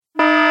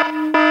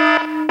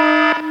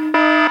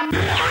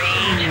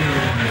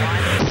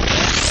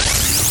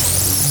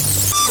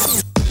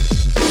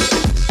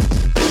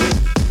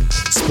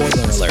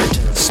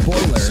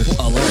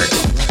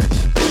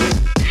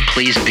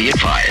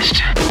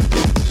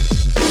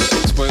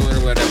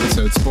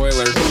alert,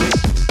 spoiler.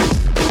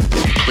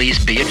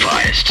 Please be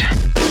advised.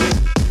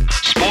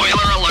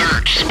 Spoiler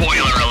alert!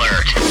 Spoiler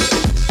alert!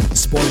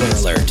 Spoiler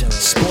alert.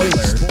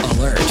 Spoiler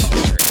alert.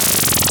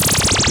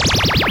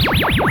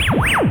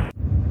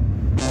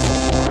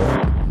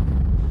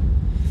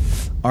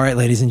 All right,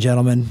 ladies and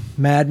gentlemen,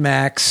 Mad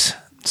Max,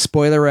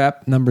 spoiler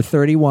rep number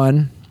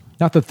 31.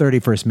 Not the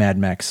 31st Mad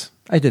Max.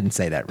 I didn't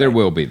say that right. There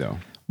will be, though.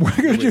 We're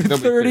going to do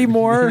 30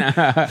 more.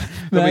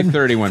 There'll be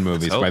 31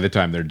 movies by the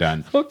time they're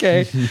done.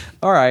 Okay.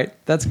 All right.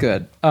 That's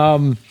good.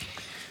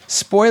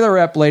 Spoiler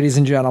rep, ladies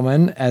and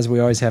gentlemen, as we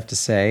always have to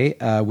say,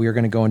 we are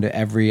going to go into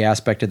every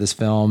aspect of this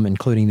film,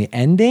 including the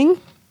ending.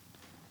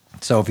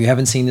 So if you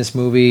haven't seen this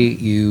movie,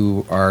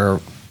 you've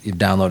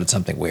downloaded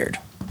something weird.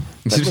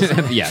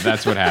 Yeah,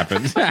 that's what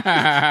happens.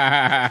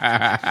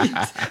 I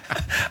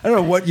don't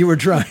know what you were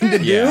trying to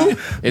do.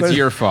 It's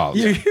your fault.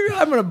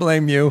 I'm going to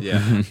blame you.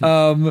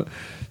 Yeah.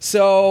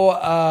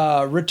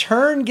 So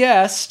return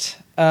guest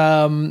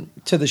to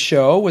the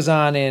show was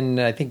on in,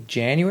 I think,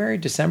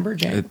 December?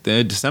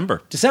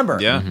 December. December.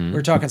 Yeah. We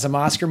were talking some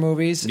Oscar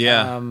movies.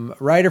 Yeah.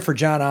 Writer for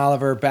John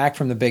Oliver, back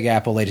from the Big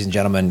Apple, ladies and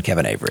gentlemen,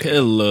 Kevin Avery.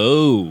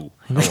 Hello.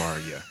 How are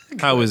you?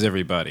 How is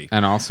everybody?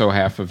 And also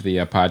half of the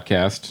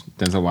podcast,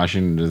 Denzel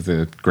Washington is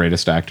the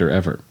greatest actor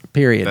ever.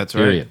 Period. That's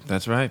Period. right.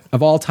 That's right.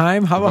 Of all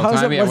time?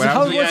 How's it? Yeah,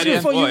 What's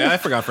your full? I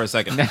forgot for a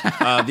second.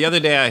 The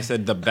other day I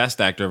said the best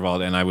actor of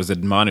all, and I was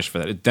admonished for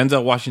that.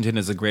 Denzel Washington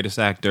is the greatest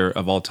actor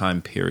of all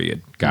time,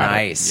 period.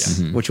 Nice.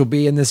 Yeah. Which will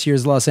be in this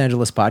year's Los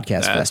Angeles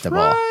Podcast Festival.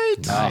 Right.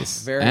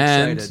 Nice. Very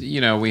and,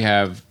 excited. we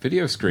have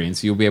video screens,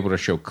 so you'll be able to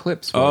show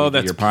clips Oh, for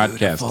that's your podcast.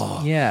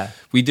 beautiful. Yeah.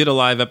 We did a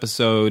live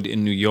episode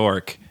in New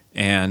York,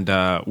 and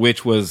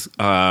which was,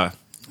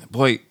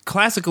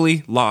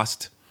 classically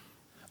lost.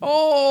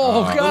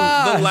 Oh,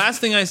 God. The last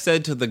thing I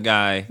said to the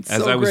guy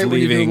as so I was great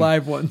leaving, when you do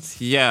live ones.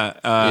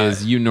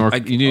 Is you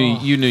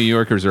New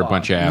Yorkers are a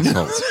bunch of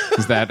assholes.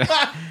 Is that?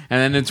 And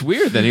then it's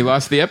weird that he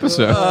lost the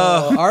episode.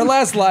 Our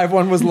last live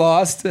one was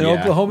lost in Yeah.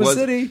 Oklahoma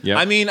City. Yep.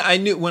 I mean, I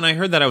knew when I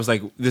heard that, I was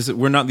like,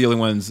 we're not the only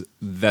ones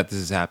that this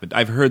has happened.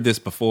 I've heard this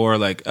before,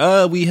 like,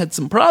 we had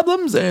some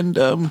problems, and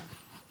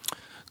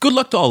good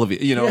luck to all of you.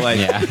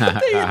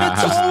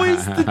 That's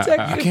always the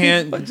technique. You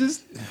can't But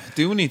just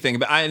do anything.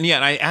 But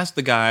I asked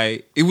the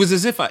guy, it was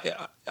as if I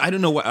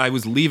don't know what, I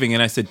was leaving,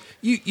 and I said,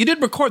 you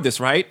did record this,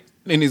 right?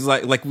 And he's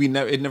like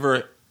it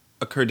never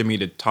occurred to me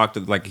to talk to,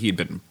 like, he'd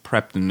been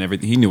prepped and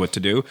everything. He knew what to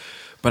do.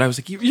 But I was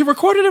like, you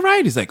recorded it,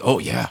 right? He's like, oh,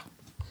 yeah.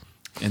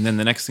 And then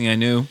the next thing I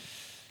knew,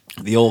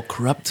 the old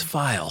corrupt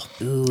file.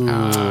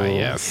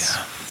 Yes.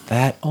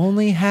 that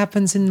only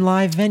happens in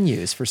live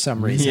venues for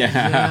some reason.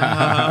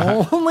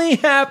 Yeah. Only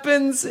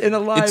happens in a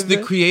live. It's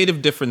the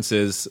creative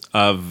differences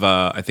of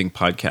I think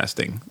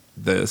podcasting.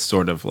 The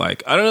sort of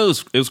like, I don't know,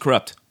 it was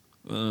corrupt.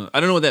 I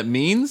don't know what that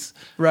means.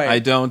 Right. I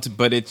don't,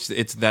 but it's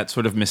that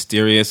sort of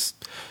mysterious.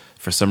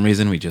 For some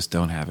reason, we just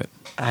don't have it.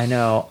 I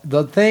know.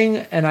 The thing,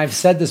 and I've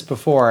said this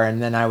before,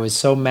 and then I was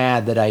so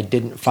mad that I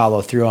didn't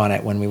follow through on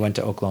it when we went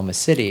to Oklahoma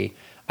City.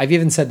 I've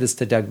even said this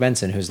to Doug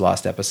Benson, who's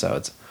lost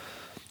episodes.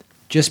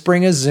 Just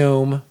bring a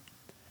Zoom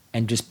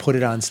and just put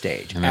it on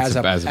stage as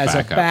a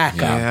backup.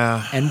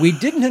 Yeah. And we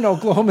didn't in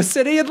Oklahoma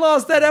City and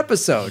lost that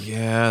episode.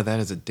 Yeah, that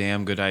is a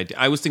damn good idea.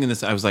 I was thinking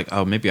this. I was like,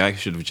 oh, maybe I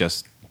should have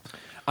just.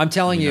 I'm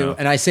telling you,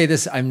 and I say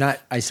this, I'm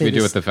not. I say we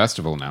this, do at the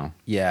festival now.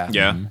 Yeah.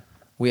 Yeah. Mm-hmm.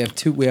 We have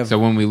two. We have. So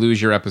when we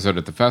lose your episode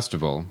at the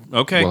festival,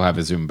 okay, we'll have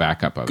a Zoom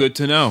backup of it. Good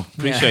to know.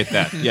 Appreciate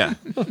that. Yeah,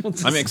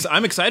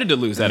 I'm excited to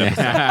lose that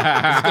episode.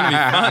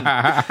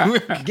 It's gonna be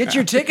fun. Get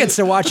your tickets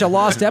to watch a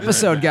lost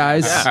episode,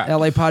 guys.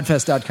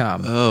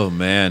 LAPodfest.com. Oh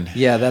man.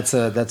 Yeah, that's.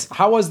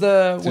 How was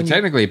the? So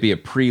technically, it'd be a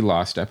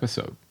pre-lost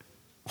episode.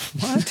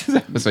 What?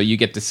 So you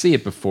get to see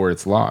it before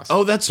it's lost.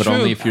 Oh, that's but true.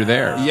 only if you're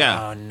there.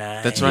 Yeah,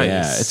 nice. that's right.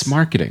 Yeah, it's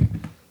marketing.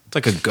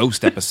 It's like a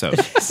ghost episode.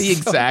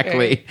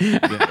 Exactly.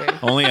 Yeah.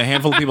 Only a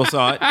handful of people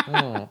saw it.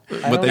 Oh,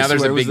 But Now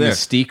there's a big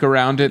mystique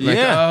around it. Like,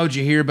 Yeah. oh, did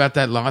you hear about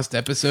that lost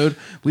episode?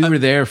 We were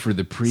there for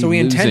the pre-losing. So we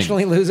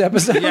intentionally lose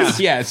episodes? Yeah.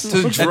 Yes.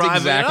 To That's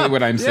drive exactly it up.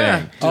 what I'm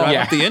saying. Drive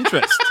up the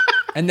interest.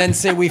 And then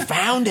say, we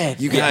found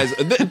it. You guys,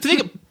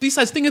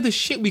 think of the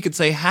shit we could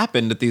say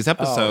happened at these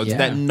episodes yeah.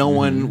 that no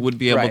one would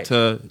be able Right.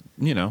 to,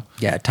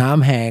 Yeah,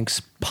 Tom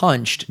Hanks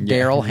punched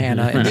Daryl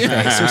Hannah in the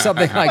face or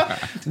something like,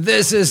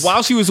 this is...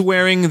 While she was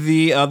wearing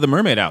the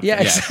mermaid outfit. Yeah,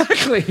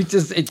 exactly.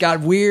 It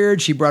got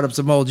weird. She brought up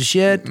some old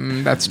shit.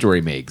 That story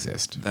may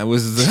exist. That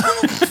was...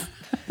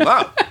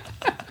 wow.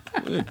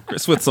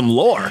 Chris with some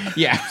lore.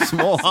 Yeah.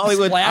 Some old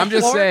Hollywood... I'm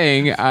just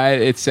saying,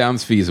 it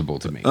sounds feasible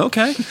to me.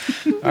 Okay.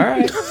 All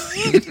right.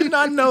 You did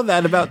not know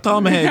that about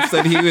Tom Hanks,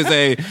 that he was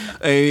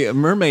a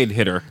mermaid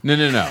hitter.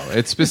 No.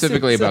 It's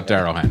specifically about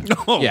Daryl Hannah.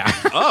 Oh. Yeah.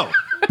 Oh.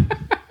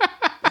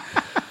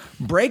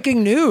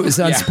 Breaking news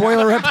on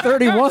Spoiler Rep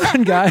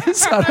 31,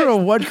 guys. I don't know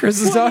what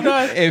Chris is talking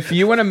about. If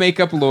you want to make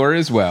up lore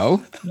as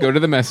well, go to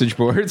the message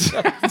boards.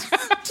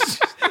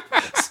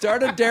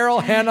 Start a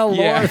Daryl Hannah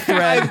lore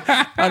thread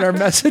on our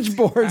message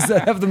boards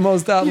that have the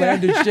most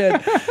outlandish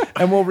shit.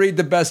 and we'll read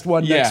the best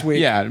one next week.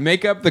 Yeah,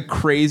 make up the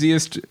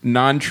craziest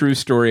non-true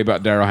story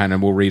about Daryl Hannah,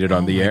 and we'll read it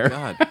on the air.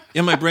 God.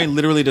 Yeah, my brain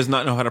literally does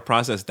not know how to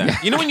process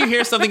that. You know when you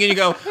hear something and you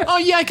go, "Oh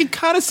yeah, I can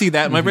kind of see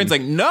that." And my brain's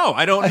like, "No,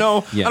 I don't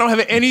know. Yeah. I don't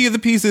have any of the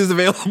pieces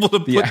available to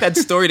put that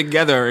story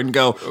together and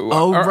go,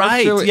 oh Our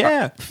Philly-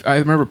 yeah." I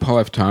remember Paul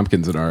F.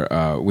 Tompkins in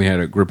our. We had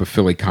a group of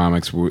Philly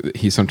comics where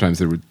sometimes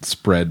they would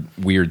spread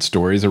weird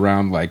stories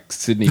around. Like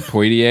Sidney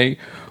Poitier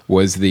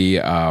was the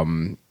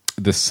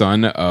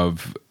son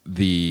of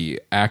the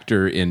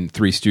actor in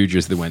Three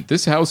Stooges that went,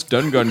 "This house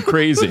done gone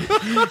crazy,"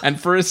 and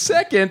for a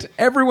second,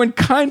 everyone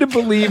kind of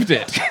believed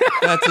it.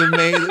 That's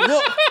amazing.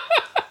 Well,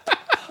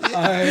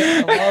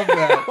 I love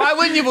that. why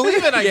wouldn't you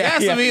believe it? I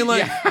guess. yeah, I mean,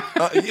 like,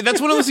 that's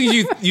one of those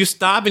things you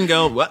stop and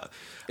go, "What?"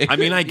 I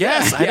mean, I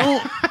guess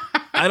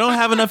I don't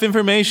have enough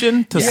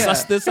information to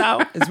suss this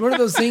out. It's one of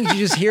those things you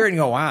just hear it and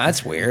go, "Wow,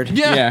 that's weird."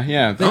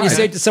 Yeah. Then you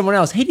say it to someone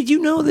else, "Hey, did you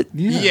know that?"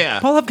 Yeah.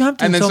 Paul F.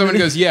 Compton. And then told someone me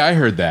goes, "Yeah, I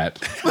heard that."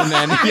 And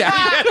then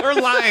Yeah, they're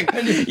lying.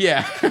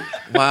 yeah.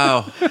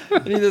 Wow.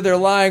 that either they're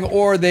lying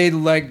or they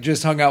like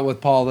just hung out with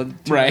Paul.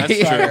 Right.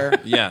 That's Prior. true.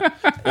 Yeah.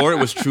 Or it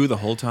was true the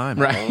whole time.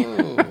 Right.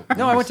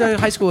 No, I went to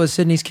high school as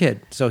Sydney's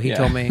kid, so he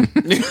told me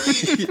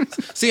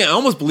See, I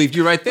almost believed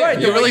you right there. Right,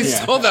 you you're really right.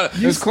 sold that.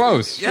 It was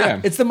close. Yeah.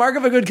 it's the mark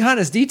of a good con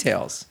is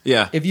details.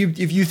 Yeah. If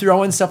you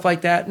throw in stuff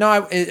like that.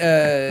 No,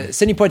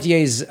 Sidney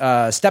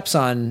Poitier's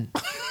stepson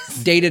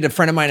dated a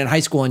friend of mine in high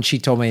school, and she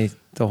told me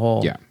the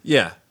whole. Yeah.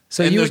 Yeah.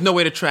 So And you- there's no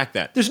way to track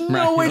that. There's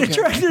no way to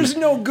track. There's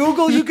no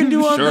Google you can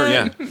do on Sure,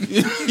 that.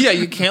 yeah. Yeah,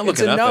 you can't look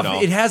It's it up enough. at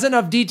all. It has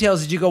enough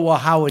details that you go, well,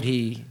 why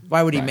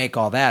would he make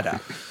all that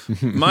up?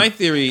 My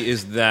theory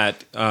is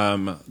that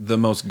the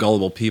most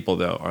gullible people,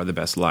 though, are the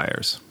best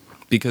liars.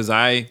 Because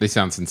They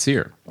sound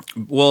sincere.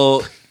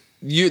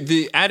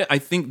 I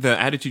think the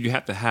attitude you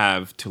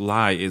have to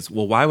lie is,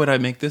 well, why would I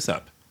make this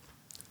up?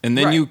 And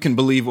then Right. you can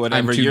believe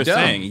whatever you're dumb.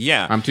 saying.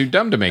 Yeah. I'm too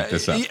dumb to make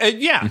this up.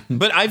 Yeah,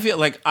 but I feel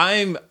like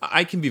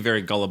I can be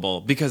very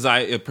gullible because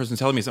a person's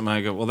telling me something, and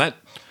I go, well,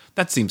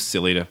 that seems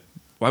silly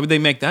why would they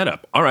make that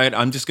up? All right,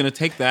 I'm just going to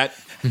take that.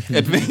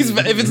 If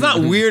it's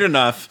not weird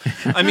enough,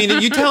 I mean,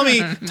 if you tell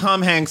me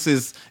Tom Hanks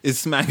is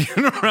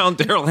smacking around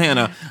Daryl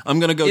Hannah, I'm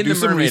going to go In do the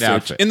some mermaid research.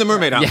 outfit. In the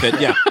mermaid outfit,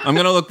 yeah. I'm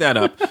going to look that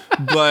up.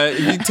 But if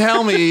you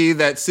tell me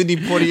that Sidney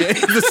Poitier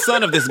is the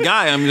son of this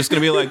guy, I'm just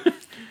going to be like,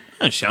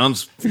 that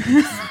sounds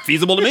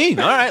feasible to me.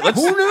 All right, let's.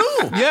 Who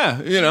knew?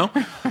 Yeah,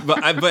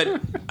 but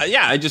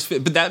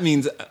that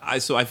means I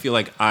feel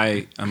like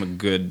I'm a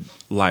good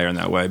liar in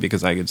that way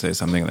because I could say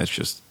something that's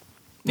just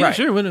Right.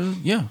 sure, whatever,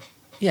 yeah.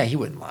 Yeah, he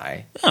wouldn't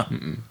lie. Yeah.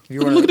 If you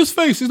were Look at his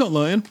face. He's not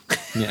lying.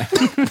 Yeah.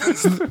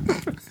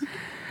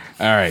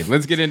 All right,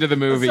 let's get into the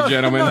movie,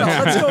 gentlemen. No,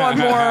 let's go on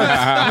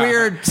more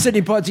weird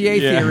Sidney Poitier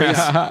theories.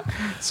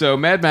 So,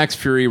 Mad Max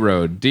Fury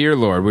Road, dear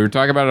Lord, we were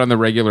talking about it on the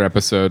regular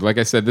episode. Like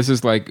I said, this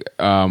is like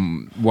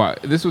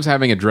this was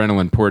having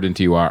adrenaline poured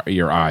into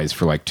your eyes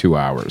for like 2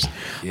 hours.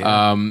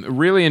 Yeah.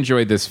 Really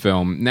enjoyed this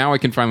film. Now I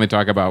can finally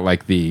talk about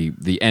like the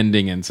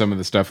ending and some of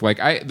the stuff.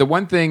 Like the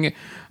one thing.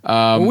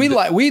 We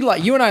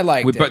like you and I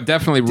liked it. But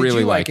definitely Did really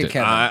you like liked it, it.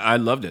 Kevin? I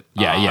loved it.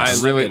 Yeah, I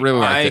really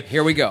liked it.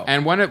 Here we go.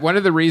 And one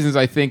of the reasons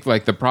I think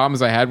like the problems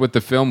I had with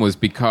the film was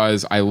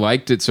because I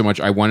liked it so much.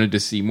 I wanted to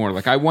see more.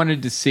 Like I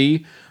wanted to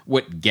see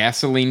what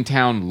Gasoline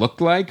Town looked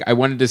like. I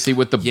wanted to see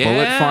what the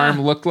Bullet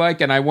Farm looked like,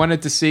 and I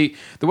wanted to see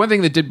the one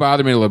thing that did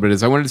bother me a little bit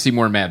is I wanted to see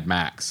more Mad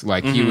Max.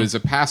 Like he was a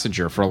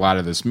passenger for a lot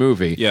of this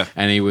movie,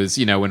 and he was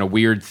in a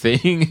weird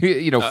thing,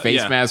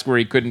 face mask where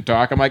he couldn't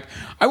talk. I'm like,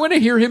 I want to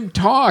hear him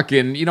talk,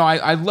 and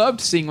I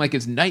loved seeing like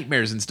his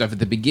nightmares and stuff at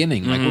the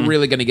beginning. Like we're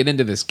really going to get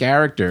into this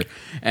character,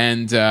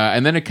 and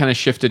then it kind of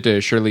shifted to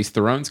Charlize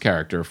Theron's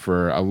character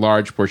for a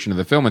large portion of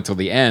the film until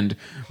the end,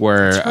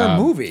 where It's her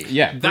movie.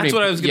 Yeah, That's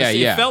what I was going to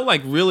say. It felt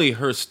like really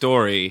her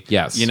story.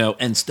 Yes.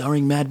 And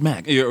starring Mad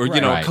Max or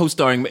Right.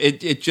 co-starring.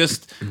 It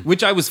just,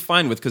 which I was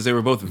fine with because they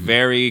were both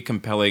very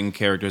compelling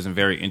characters and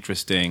very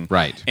interesting.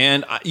 Right.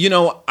 And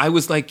I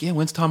was like, yeah,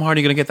 when's Tom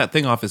Hardy going to get that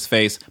thing off his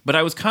face? But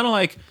I was kind of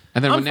like,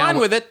 and then I'm fine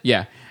with it.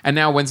 Yeah, and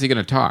now when's he going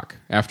to talk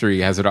after he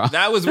has it off?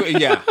 That was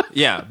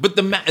yeah. But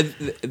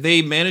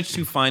they managed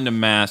to find a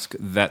mask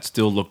that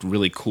still looked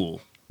really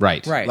cool.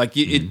 Right. Like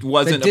it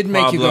wasn't. That did a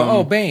make you go, problem.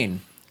 oh,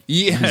 Bane.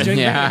 Yeah.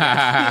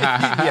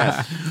 Yeah.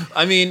 Yes.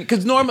 I mean,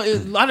 because normally, a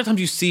lot of times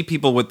you see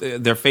people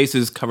with their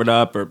faces covered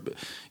up, or,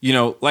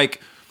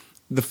 like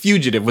The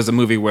Fugitive was a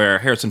movie where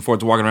Harrison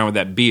Ford's walking around with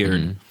that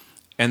beard,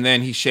 and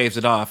then he shaves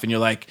it off, and you're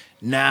like,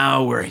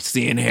 now we're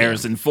seeing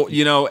Harrison Ford,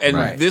 and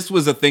Right. this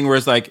was a thing where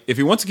it's like, if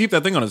he wants to keep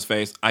that thing on his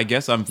face, I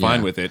guess I'm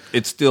fine with it.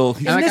 It's still,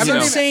 In this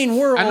insane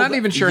world. I'm not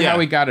even sure Yeah. how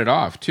he got it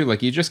off, too.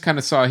 Like, you just kind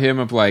of saw him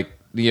of like,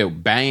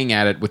 banging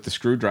at it with the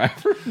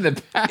screwdriver in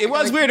the back. It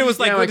was weird. It was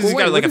like, Yeah, what, does he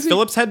got like a what is he-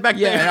 Phillips head back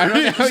there? Yeah, I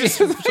don't know. Just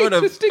sort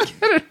of just to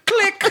get it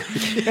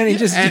click. and he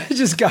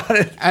just got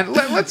it. And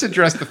let's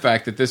address the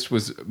fact that this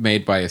was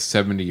made by a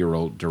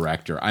 70-year-old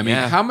director. I mean,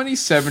 Yeah. how many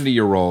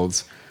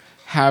 70-year-olds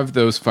have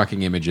those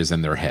fucking images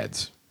in their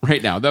heads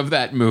right now of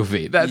that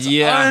movie? That's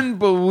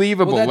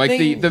unbelievable. Well, that like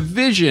thing- the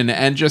vision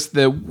and just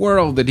the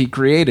world that he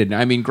created.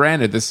 I mean,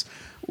 granted, this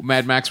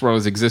Mad Max World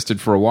has existed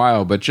for a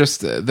while, but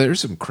just there's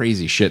some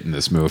crazy shit in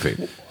this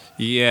movie.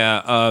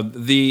 Yeah,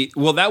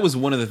 that was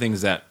one of the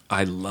things that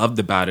I loved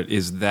about it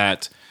is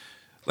that,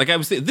 like I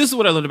was saying, this is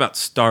what I learned about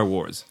Star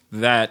Wars,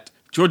 that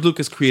George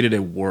Lucas created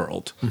a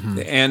world,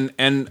 and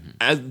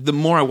as the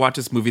more I watch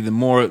this movie, the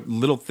more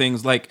little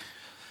things like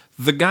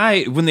the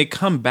guy when they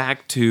come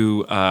back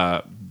to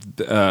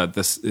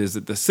is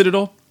it the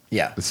Citadel?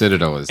 Yeah, The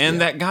Citadel is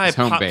That guy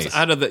home pops base.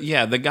 out of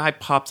the guy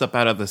pops up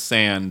out of the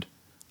sand.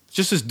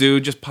 Just this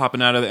dude just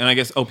popping out of and I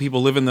guess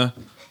people live in the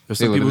there's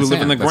some people who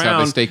live in the That's ground.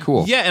 how they stay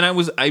cool. Yeah, and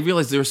I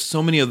realized there were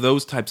so many of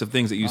those types of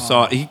things that you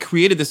saw. He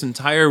created this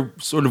entire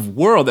sort of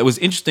world that was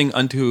interesting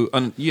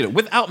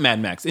without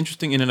Mad Max,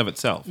 interesting in and of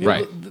itself.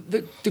 Right.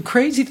 The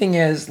crazy thing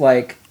is,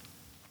 like,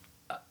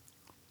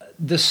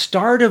 the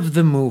start of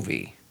the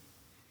movie,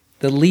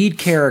 the lead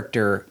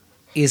character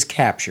is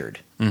captured.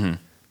 Mm-hmm.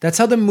 That's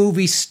how the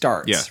movie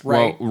starts, Yeah.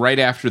 right? Well, right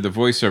after the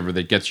voiceover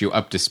that gets you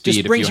up to speed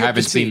if brings you you up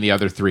to haven't seen speed. the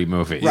other 3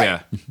 movies. Right.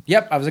 Yeah.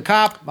 Yep, I was a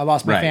cop. I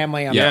lost my Right.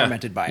 family. I'm Yeah.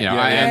 tormented by it. You know,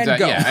 and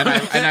go.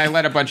 and I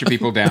let a bunch of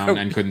people down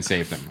and couldn't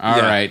save them.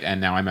 All right,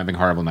 and now I'm having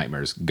horrible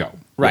nightmares. Go.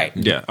 Right.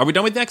 Yeah. Are we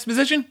done with the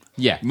exposition?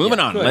 Yeah. Moving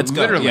on. Good. Let's go.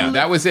 Literally, Yeah.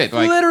 that was it.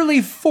 Like,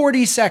 Literally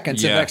 40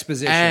 seconds of Yeah.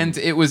 exposition. and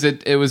it was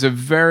a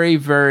very,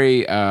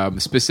 very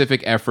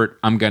specific effort.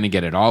 I'm going to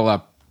get it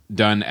all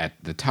done at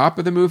the top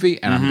of the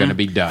movie, and I'm going to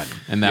be done.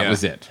 And that Yeah.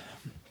 was it.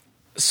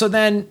 So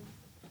then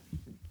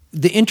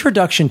the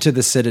introduction to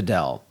the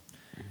Citadel,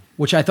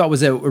 which I thought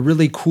was a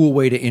really cool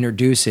way to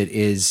introduce it,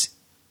 is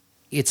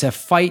it's a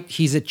fight.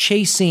 He's a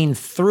chase scene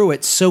through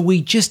it. So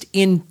we just,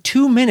 in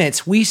 2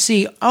 minutes, we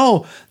see,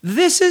 oh,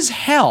 this is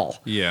hell.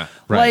 Yeah.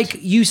 Right.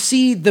 Like you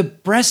see the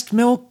breast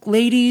milk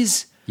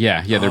ladies.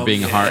 Yeah, they're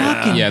being hard.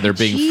 Fucking Yeah, they're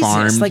being Jesus.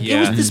 farmed. Like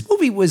Yeah. this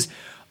movie was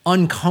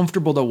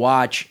uncomfortable to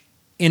watch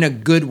in a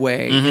good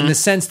way, in the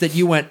sense that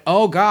you went,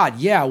 oh God,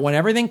 yeah, when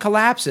everything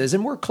collapses,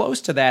 and we're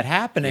close to that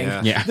happening.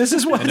 Yeah. Yeah. This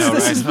is what I know,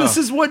 this right? is this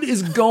is what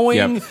is going.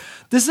 Yep.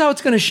 This is how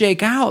it's going to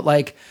shake out.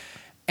 Like,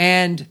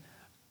 and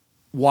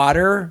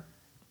water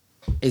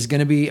is going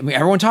to be. I mean,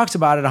 everyone talks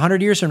about it.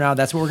 100 years from now,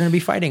 that's what we're going to be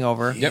fighting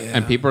over. Yep,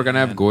 and people are going to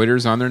have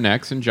goiters on their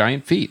necks and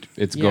giant feet.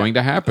 It's going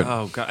to happen.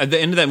 Oh god! At the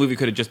end of that movie,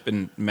 could have just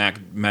been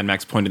Mad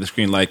Max pointing to the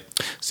screen like,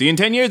 "See you in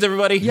 10 years,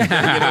 everybody."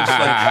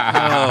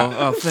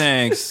 Yeah.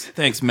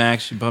 Thanks,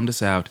 Max. You bummed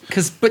us out.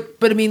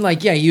 But I mean,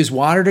 like, yeah, he used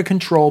water to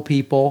control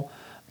people.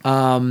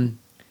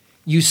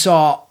 You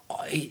saw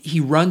he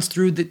runs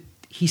through the.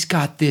 He's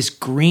got this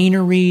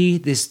greenery.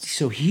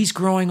 So he's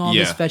growing all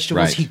Yeah, these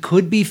vegetables. right. He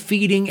could be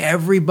feeding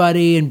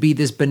everybody and be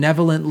this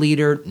benevolent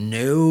leader.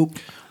 Nope.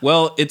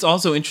 Well, it's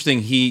also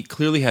interesting. He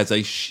clearly has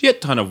a shit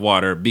ton of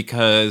water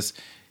because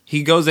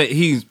he's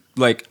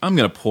like, I'm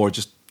gonna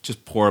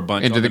just pour a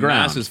bunch Into on the ground.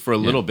 masses for a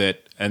little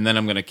bit, and then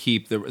I'm gonna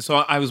keep the. So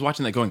I was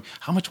watching that, going,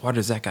 how much water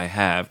does that guy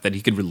have that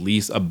he could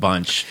release a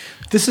bunch?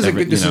 This is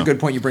Every- a good. This you is know. a good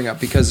point you bring up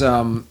because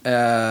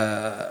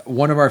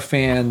one of our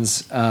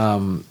fans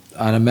on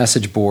a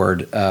message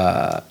board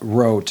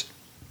wrote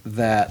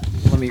that.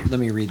 Let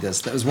me read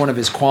this. That was one of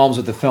his qualms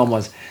with the film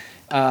was.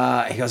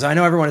 He goes, I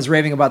know everyone is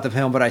raving about the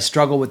film, but I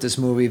struggle with this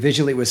movie.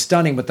 Visually, it was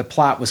stunning, but the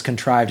plot was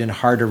contrived and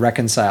hard to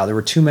reconcile. There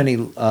were too many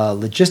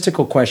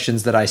logistical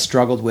questions that I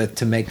struggled with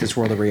to make this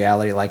world a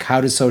reality, like how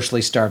do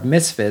socially starved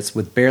misfits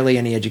with barely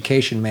any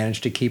education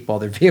manage to keep all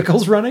their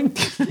vehicles running?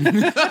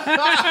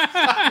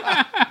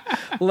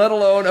 Let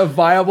alone a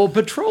viable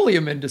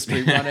petroleum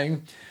industry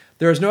running.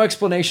 There is no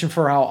explanation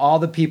for how all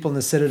the people in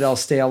the Citadel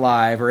stay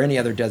alive or any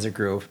other desert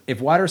groove. If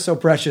water is so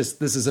precious,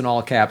 this is in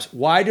all caps,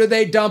 why do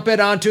they dump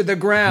it onto the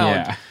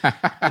ground? Yeah.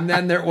 And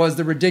then there was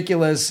the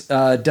ridiculous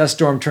dust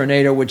storm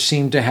tornado, which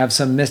seemed to have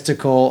some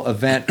mystical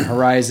event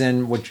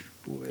horizon, which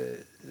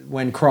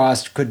when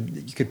crossed,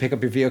 you could pick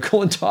up your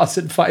vehicle and toss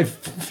it 5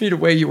 feet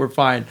away, you were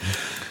fine.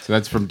 So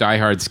that's from Die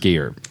Hard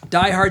Skier.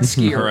 Die Hard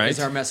Skier All right. is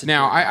our message.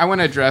 Now, I want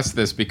to address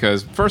this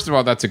because, first of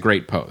all, that's a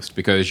great post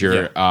because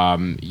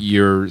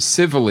you're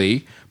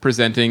civilly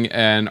presenting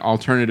an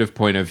alternative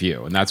point of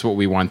view, and that's what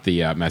we want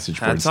the message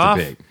boards Hats off.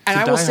 to be. And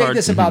I Die will say Hard.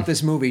 this about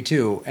this movie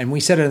too, and we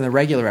said it in the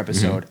regular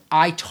episode.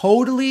 I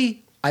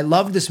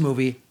love this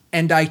movie,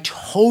 and I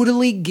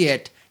totally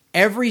get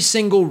every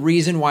single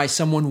reason why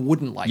someone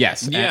wouldn't like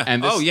Yes, it. Yeah.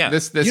 and this, Oh, yeah.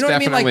 this You know what I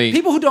mean? definitely Like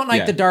people who don't like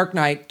yeah. The Dark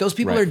Knight, those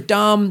people Right. are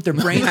dumb. Their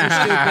brains are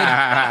stupid.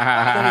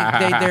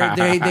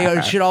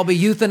 They should all be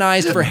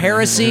euthanized for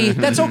heresy.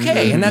 That's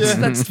okay, and that's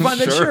fun.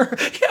 That's sure.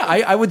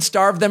 Yeah, I would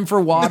starve them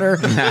for water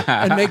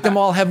and make them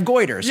all have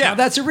goiters. Yeah. Now,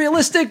 that's a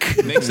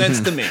realistic. Makes sense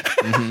to me.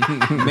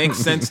 Makes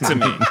sense to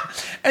me.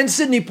 And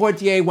Sidney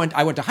Poitier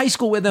I went to high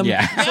school with him.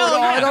 Yeah. So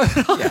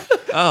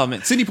Oh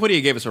man, Sidney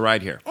Poitier gave us a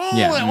ride here.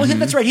 Yeah. well,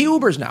 that's right. He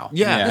Ubers now.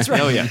 Yeah, that's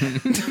right. Oh yeah.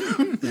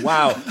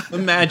 Wow.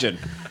 Imagine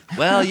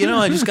well,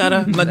 I just gotta.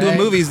 I'm not doing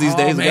movies these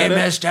days. Hey,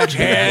 Mr.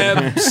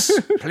 Tibbs,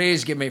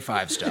 please give me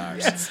 5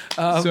 stars.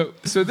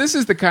 So this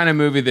is the kind of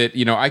movie that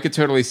I could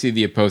totally see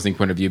the opposing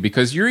point of view,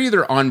 because you're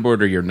either on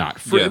board or you're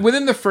not.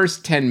 Within the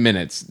first 10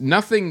 minutes,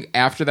 nothing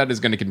after that is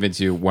going to convince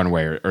you one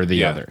way or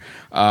the other,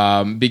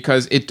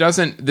 because it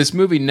doesn't. This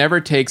movie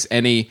never takes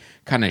any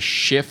kind of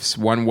shifts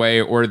one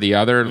way or the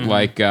other,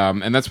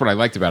 and that's what I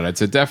liked about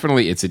it.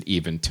 It's an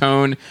even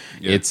tone.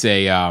 It's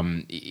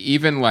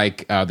even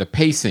the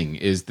pacing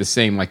is the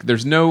same. Like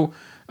there's no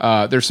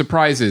there's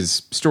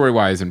surprises story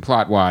wise and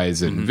plot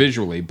wise and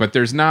visually, but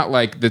there's not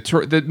like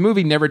the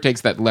movie never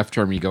takes that left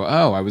turn where you go,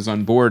 oh, I was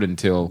on board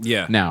until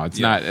now. It's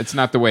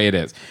not the way it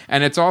is,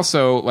 and it's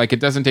also like it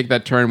doesn't take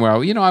that turn where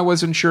I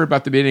wasn't sure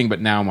about the beginning, but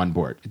now I'm on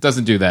board. It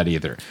doesn't do that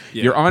either.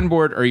 You're on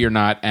board or you're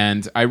not,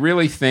 and I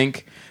really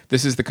think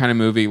this is the kind of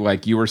movie,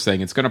 like you were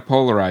saying, it's going to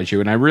polarize you,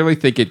 and I really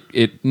think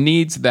it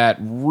needs that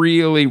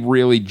really,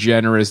 really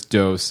generous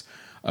dose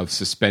of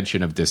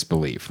suspension of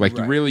disbelief. Like,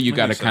 really, you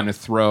got to kind of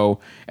throw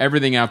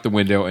everything out the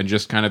window and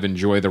just kind of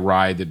enjoy the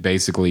ride that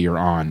basically you're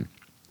on.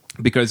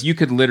 Because you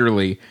could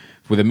literally,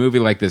 with a movie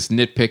like this,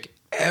 nitpick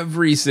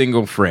every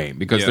single frame.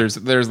 Because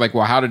there's like,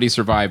 well, how did he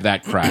survive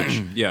that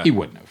crash? He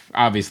wouldn't have.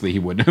 Obviously, he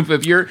wouldn't have.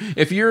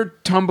 If you're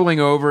tumbling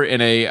over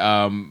in a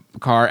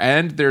car,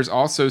 and there's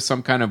also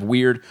some kind of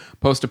weird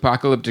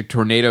post-apocalyptic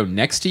tornado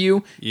next to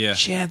you,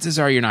 chances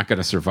are you're not going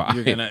to survive.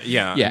 You're gonna,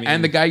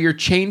 and the guy you're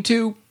chained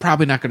to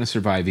probably not going to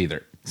survive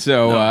either.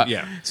 So,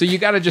 so you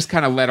got to just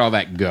kind of let all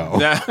that go.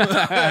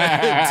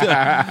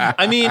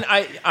 I mean,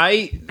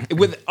 I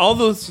with all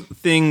those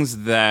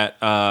things that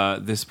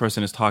this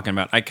person is talking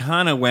about, I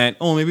kind of went,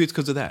 oh, maybe it's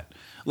because of that.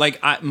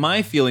 Like,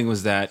 my feeling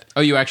was that...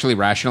 Oh, you actually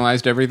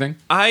rationalized everything?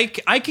 I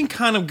can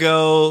kind of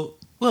go...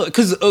 Well,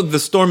 because the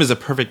storm is a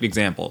perfect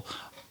example.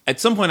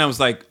 At some point, I was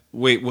like,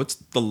 wait, what's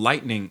the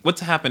lightning?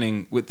 What's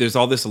happening? There's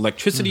all this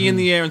electricity in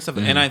the air and stuff.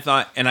 And I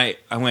thought... And I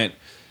went,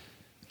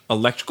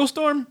 electrical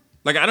storm?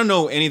 Like, I don't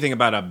know anything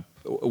about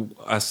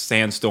a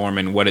sandstorm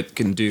and what it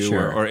can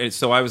do.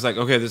 So I was like,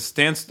 okay, this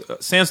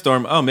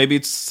sandstorm, oh, maybe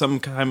it's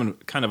some kind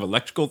of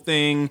electrical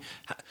thing.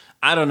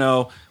 I don't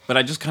know. But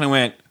I just kind of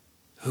went...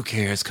 Who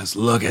cares? Because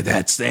look at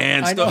that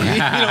sandstorm.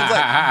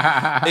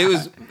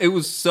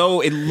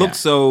 It looked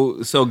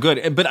so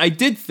good. But I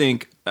did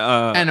think,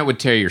 and it would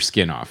tear your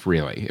skin off,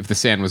 really, if the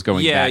sand was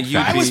going that fast.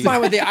 I was fine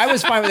with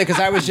it.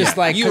 Because I was just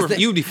like,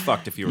 you'd be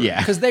fucked if you were.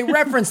 Because they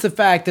referenced the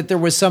fact that there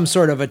was some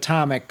sort of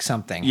atomic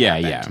something.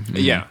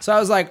 Yeah. So I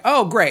was like,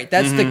 oh, great,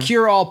 that's the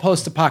cure-all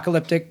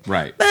post-apocalyptic.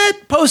 Right.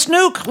 But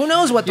post-nuke, who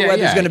knows what the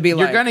weather's going to be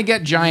like? You're going to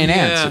get giant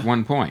ants at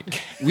one point.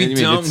 We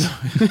don't.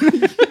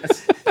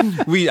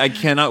 I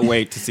cannot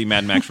wait to see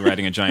Mad Max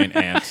riding a giant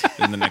ant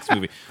in the next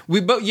movie.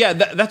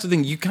 That's the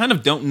thing. You kind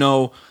of don't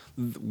know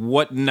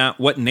what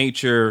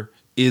nature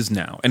is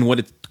now and what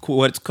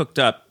it's cooked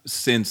up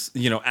since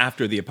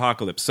after the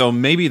apocalypse. So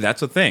maybe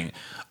that's a thing.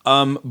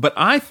 But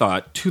I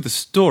thought, to the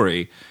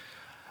story,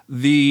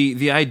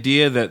 the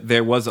idea that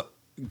there was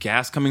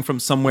gas coming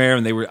from somewhere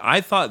and I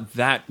thought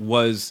that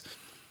was.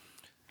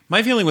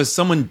 My feeling was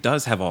someone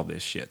does have all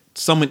this shit.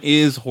 Someone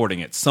is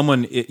hoarding it.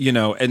 Someone,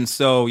 and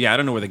so, I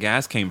don't know where the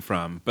gas came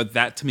from, but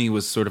that to me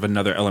was sort of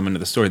another element of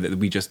the story that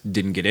we just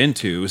didn't get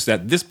into, is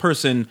that this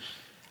person,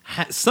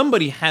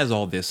 somebody has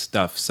all this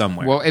stuff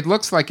somewhere. Well, it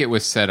looks like it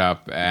was set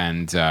up,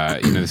 and,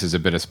 this is a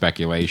bit of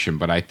speculation,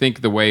 but I think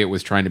the way it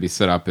was trying to be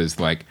set up is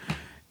like,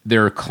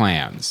 there are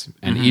clans,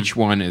 and each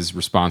one is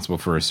responsible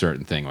for a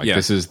certain thing. Like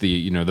this is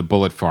the the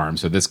Bullet Farm,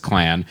 so this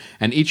clan,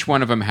 and each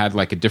one of them had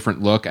like a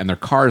different look, and their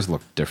cars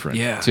looked different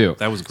too.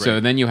 That was great. So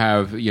then you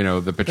have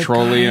the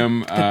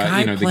petroleum, the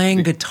guy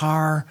playing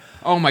guitar.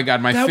 Oh my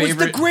God, that was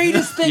the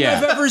greatest thing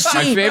I've ever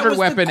seen. My favorite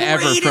weapon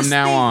ever from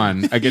now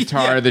on, a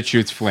guitar that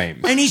shoots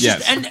flames. And he's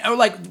just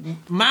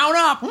mount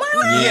up.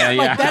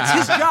 Like that's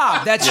his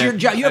job. That's your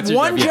job. You have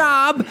one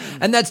job,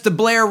 and that's to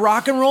blare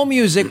rock and roll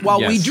music while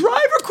we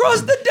drive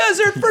across the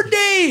desert for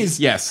days.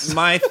 Yes.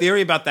 My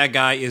theory about that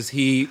guy is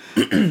he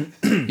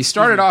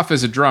started off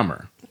as a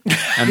drummer,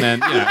 and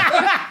then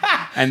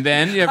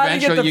eventually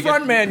you get the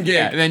frontman gig.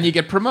 Yeah, and then you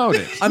get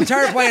promoted. I'm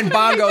tired of playing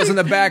bongos in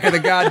the back of the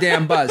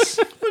goddamn bus.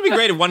 It'd be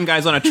great if one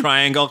guy's on a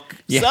triangle.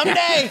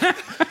 Someday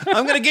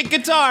I'm gonna get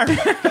guitar.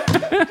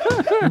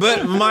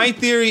 But my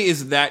theory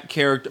is that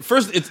character.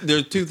 First,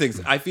 there's two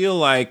things. I feel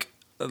like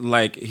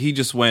he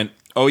just went,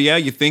 oh yeah,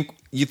 you think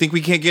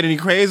we can't get any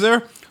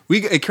crazier? We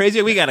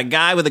got a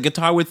guy with a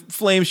guitar with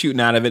flames shooting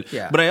out of it.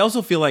 Yeah. But I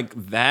also feel like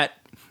that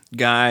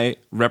guy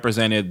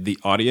represented the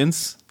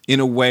audience in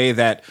a way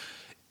that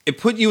it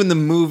put you in the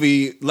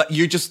movie. Like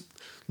you're just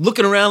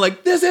looking around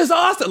like, this is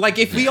awesome. Like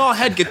if we all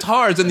had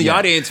guitars in the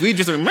audience, we'd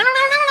just be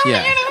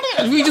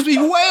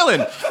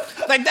wailing.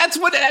 Like that's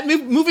what that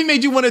movie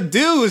made you want to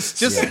do, is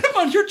just sit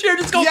on your chair,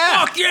 just go,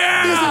 fuck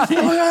yeah! This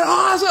is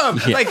awesome.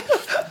 Yeah. Like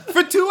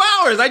for 2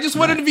 hours. I just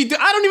wanted to be.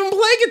 I don't even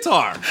play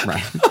guitar.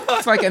 Right.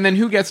 It's like, and then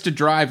who gets to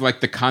drive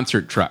like the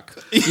concert truck?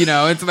 You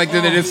know, it's like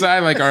they decide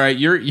like, all right,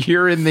 you're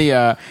in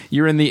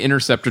the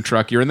interceptor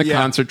truck, you're in the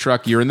concert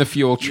truck, you're in the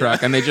fuel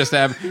truck, and they just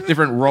have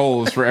different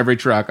roles for every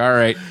truck. All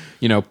right,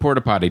 you know,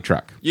 porta potty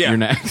truck. Yeah, you're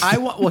next.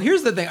 Well,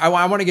 here's the thing.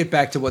 I want to get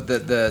back to what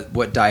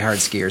what Die Hard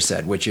Skier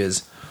said, which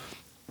is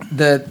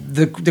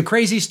the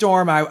crazy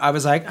storm. I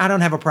was like, I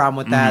don't have a problem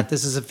with that.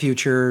 This is a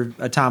future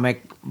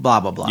atomic blah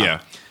blah blah.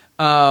 Yeah.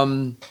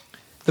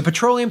 The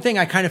petroleum thing,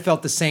 I kind of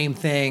felt the same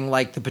thing.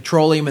 Like the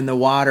petroleum in the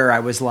water,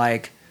 I was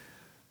like,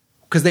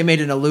 because they made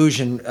an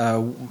allusion.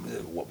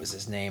 What was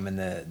his name? And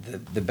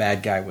the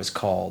bad guy was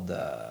called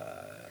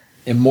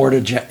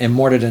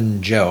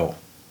Immortan Joe,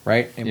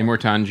 right?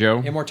 Immortan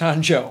Joe.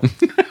 Immortan Joe.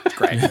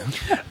 Great.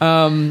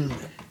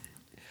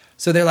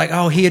 So they're like,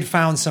 oh, he had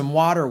found some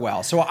water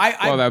well. So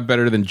well, that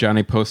better than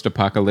Johnny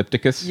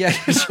Post-Apocalypticus. Yeah.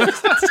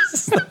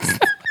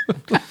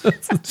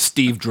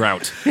 Steve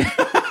Drought.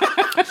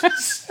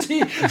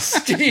 Steve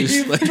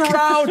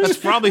Drought. That's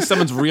probably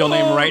someone's real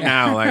name right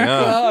now. Like,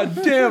 God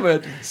damn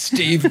it,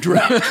 Steve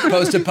Drought,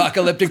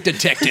 post-apocalyptic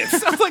detective.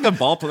 Sounds like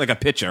a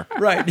pitcher,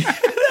 right?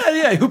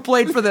 Yeah, who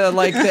played for the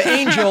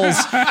Angels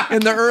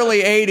in the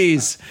early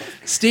 '80s?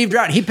 Steve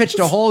Drought. He pitched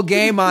a whole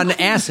game on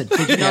acid.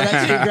 Did you know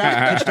that Steve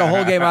Drought pitched a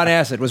whole game on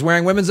acid? Was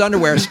wearing women's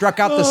underwear, struck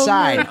out the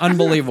side. Man.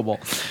 Unbelievable.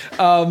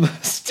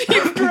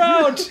 Steve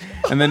Drought.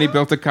 And then he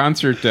built a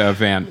concert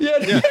van.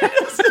 Yeah.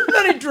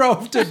 Then he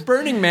drove to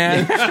Burning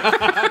Man.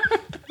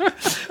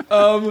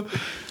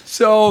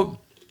 So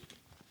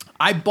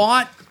I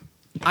bought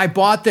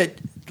that,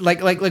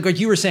 like what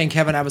you were saying,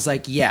 Kevin. I was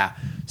like, yeah,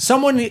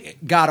 someone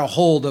got a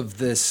hold of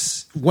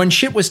this when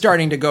shit was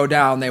starting to go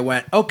down. They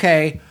went,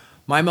 okay,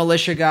 my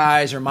militia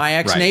guys or my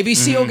ex-Navy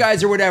SEAL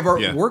guys or whatever,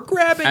 we're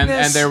grabbing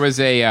this. And there was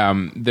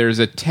there's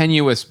a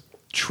tenuous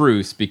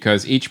truce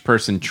because each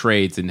person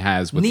trades and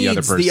has what the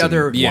other person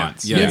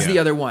wants. Needs the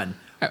other one.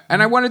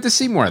 And I wanted to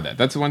see more of that.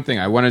 That's the one thing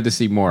I wanted to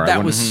see more.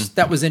 That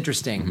was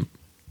interesting.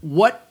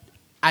 But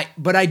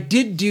I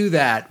did do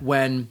that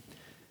when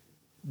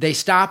they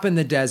stop in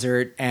the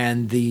desert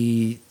and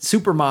the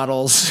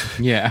supermodels.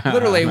 Yeah,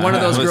 literally one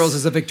of those girls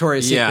is a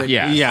Victoria's Secret.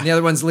 Yeah. And the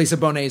other one's Lisa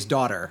Bonet's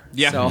daughter.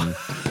 Yeah. So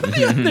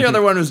the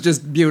other one was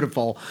just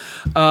beautiful.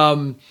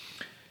 When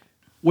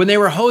they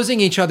were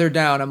hosing each other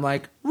down, I'm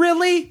like,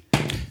 really?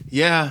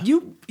 Yeah.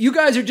 You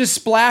guys are just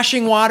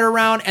splashing water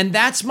around, and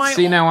that's my.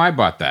 See, now I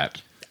bought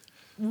that.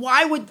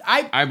 Why would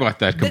I? I bought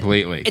that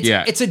completely.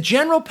 It's a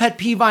general pet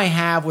peeve I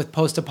have with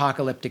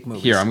post-apocalyptic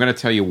movies. Here, I'm going to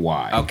tell you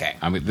why. Okay.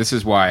 I mean, this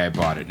is why I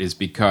bought it, is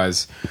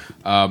because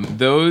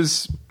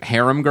those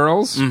harem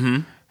girls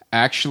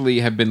actually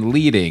have been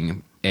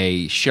leading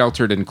a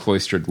sheltered and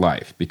cloistered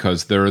life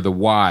because they're the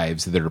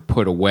wives that are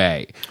put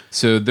away.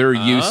 So they're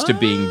used to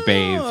being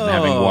bathed and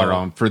having water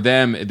on. For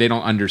them, they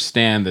don't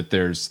understand that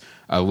there's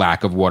a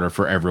lack of water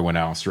for everyone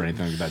else or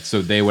anything like that.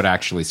 So they would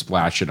actually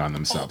splash it on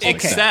themselves.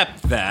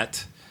 Except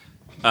that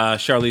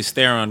Charlize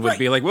Theron would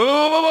be like,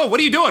 whoa, what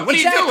are you doing? What are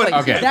you doing?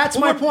 Okay. That's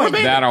my point.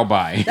 That I'll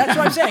buy. That's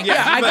what I'm saying.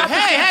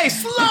 Hey,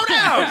 slow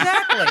down.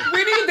 Exactly.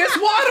 We need this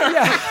water.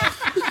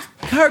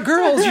 Yeah.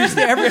 Girls use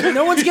everything.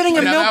 No one's getting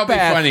a milk bath. That would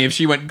be funny if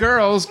she went,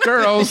 girls.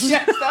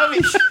 Yes, that would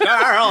be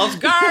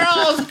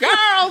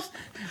girls.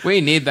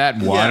 We need that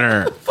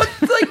water.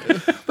 Yeah.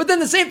 But then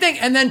the same thing.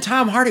 And then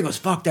Tom Hardy goes,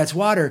 fuck, that's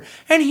water.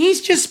 And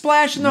he's just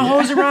splashing the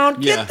hose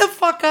around. Get the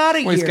fuck out of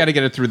here. Well, he's got to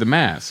get it through the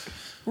mask.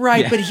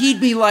 Right, but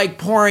he'd be like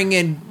pouring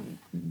in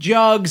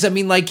jugs. I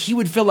mean, like he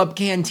would fill up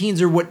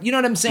canteens or what, you know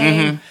what I'm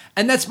saying?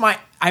 And that's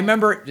I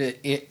remember,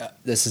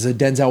 this is a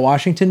Denzel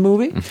Washington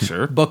movie.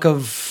 Sure. Book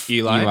of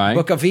Eli.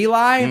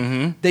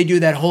 They do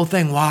that whole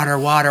thing, water,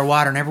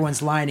 and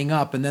everyone's lining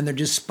up, and then they're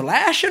just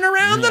splashing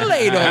around the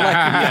ladle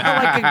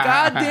like a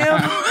goddamn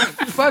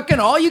fucking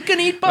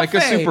all-you-can-eat buffet. Like a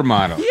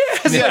supermodel.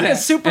 Yes, like a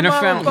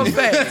supermodel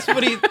buffet.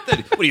 What are you,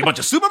 a bunch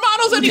of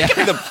supermodels?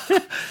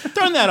 And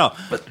turn that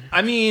off. But,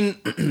 I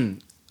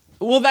mean,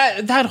 well,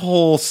 that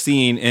whole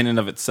scene in and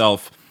of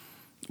itself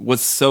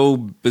was so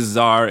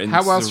bizarre and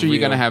how else surreal. are you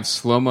going to have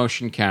slow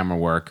motion camera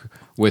work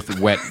with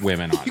wet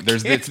women on?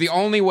 It's the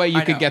only way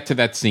you could get to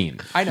that scene.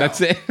 I know. That's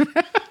it.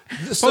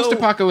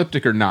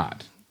 Post-apocalyptic or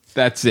not,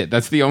 that's it.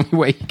 That's the only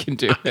way you can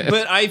do it.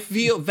 But I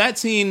feel that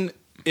scene,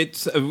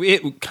 it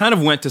kind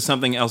of went to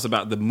something else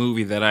about the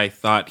movie that I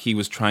thought he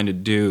was trying to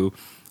do,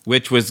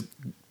 which was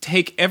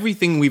take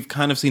everything we've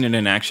kind of seen in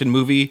an action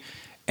movie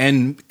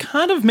and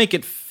kind of make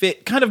it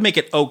fit, kind of make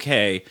it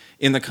okay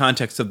in the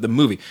context of the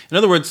movie. In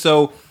other words,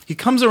 so he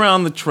comes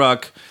around the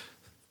truck,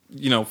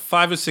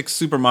 5 or 6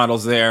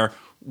 supermodels there,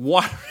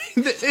 watering.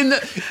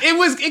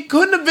 It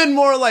couldn't have been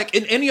more like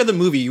in any other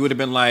movie. You would have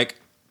been like,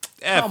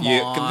 "F Come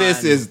you." on.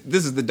 This is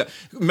the.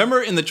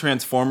 Remember in the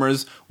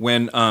Transformers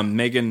when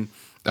Megan.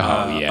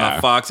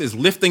 Fox is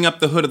lifting up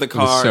the hood of the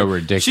car. It was so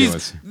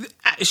ridiculous.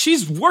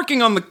 She's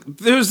working on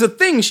there's a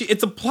thing.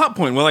 It's a plot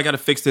point. Well, I got to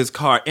fix this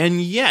car,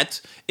 and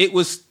yet it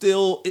was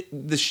still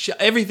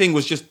everything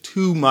was just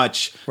too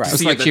much. Right. To It's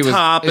see like at the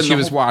top, and she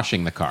was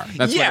washing the car.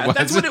 That's what it was.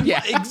 That's what it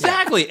was.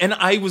 Exactly. And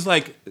I was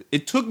like,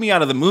 it took me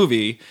out of the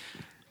movie.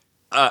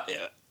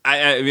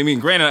 I mean,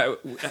 granted,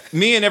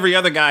 me and every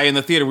other guy in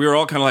the theater, we were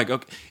all kind of like,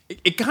 okay.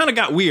 It kind of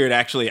got weird,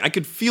 actually. I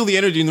could feel the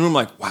energy in the room,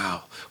 like,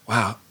 wow.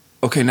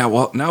 Okay, now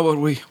what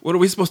are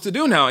we supposed to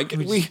do now? Do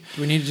we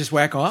need to just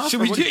whack off?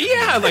 Should we?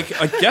 Yeah, like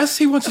I guess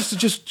he wants us to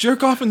just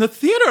jerk off in the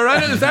theater,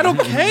 right? Is that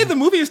okay? The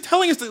movie is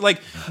telling us that,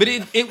 like, but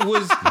it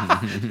was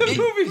the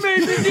movie made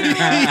me do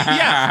that.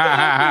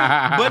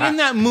 Yeah, but in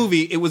that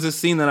movie, it was a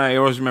scene that I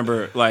always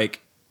remember.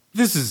 Like,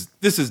 this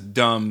is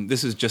dumb.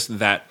 This is just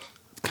that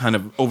kind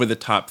of over the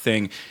top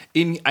thing.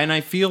 And I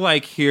feel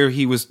like here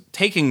he was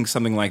taking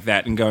something like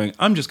that and going,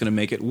 I'm just going to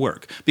make it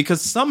work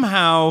because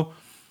somehow.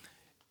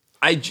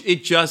 I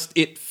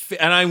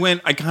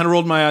kind of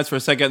rolled my eyes for a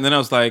second, and then I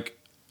was like,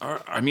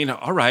 I mean,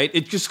 all right.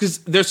 It just because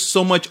there's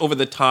so much over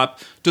the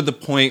top to the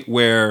point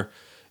where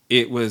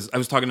I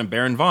was talking to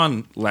Baron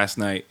Vaughn last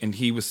night, and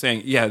he was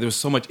saying, yeah, there was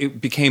so much.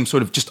 It became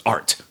sort of just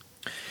art.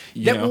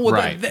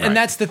 Right. And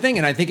that's the thing,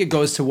 and I think it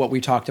goes to what we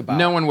talked about.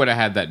 No one would have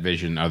had that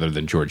vision other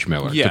than George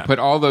Miller Yeah. to put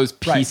all those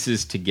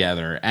pieces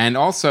together. And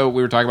also,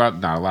 we were talking about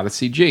not a lot of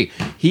CG.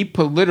 He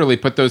literally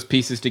put those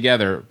pieces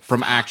together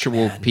from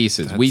actual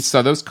pieces. We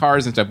saw those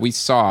cars and stuff. We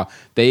saw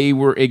they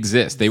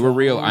exist. They were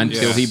real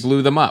until he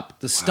blew them up.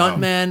 The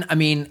stuntmen, I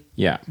mean,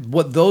 Yeah.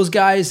 what those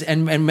guys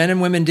and men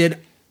and women did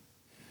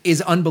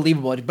is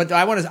unbelievable. But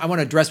I want to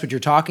address what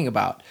you're talking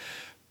about.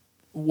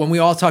 When we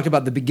all talked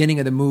about the beginning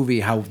of the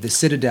movie, how the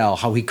Citadel,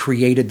 how he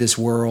created this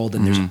world,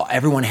 and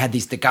everyone had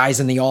the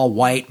guys in the all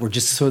white were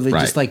just sort of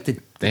just like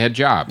They had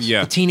jobs.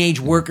 Yeah. the teenage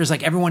workers,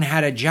 like everyone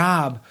had a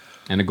job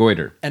And a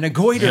goiter. and a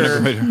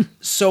goiter.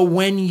 So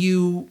when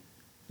you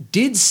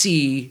did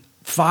see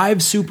 5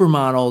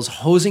 supermodels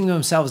hosing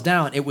themselves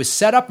down, it was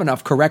set up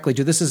enough correctly.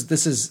 This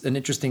is an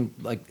interesting,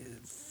 like,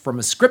 from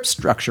a script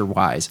structure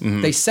wise,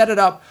 they set it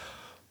up.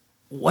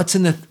 What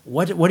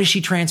is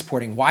she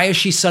transporting? Why is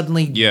she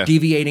suddenly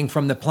deviating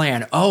from the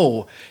plan?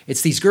 Oh,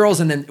 it's these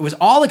girls, and then it was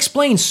all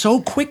explained so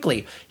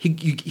quickly.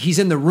 He's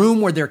in the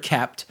room where they're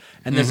kept,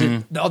 and there's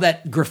all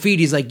that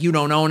graffiti's like, "You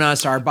don't own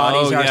us, our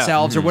bodies,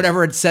 ourselves," or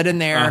whatever it said in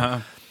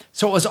there.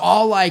 So it was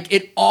all like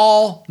it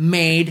all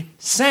made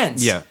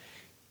sense. Yeah.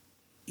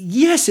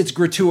 Yes, it's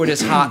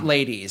gratuitous hot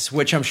ladies,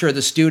 which I'm sure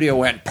the studio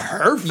went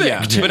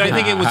perfect. Yeah, but I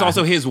think it was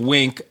also his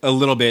wink a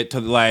little bit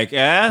to like,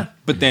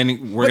 but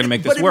then we're going to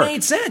make this work. But it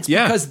made sense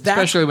Yeah. because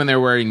Especially when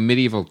they're wearing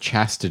medieval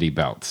chastity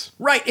belts.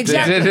 right,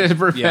 exactly. To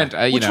prevent,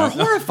 Which were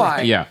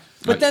horrifying. Yeah.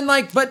 But then,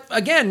 but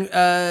again,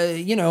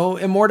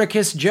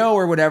 Immorticus Joe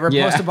or whatever,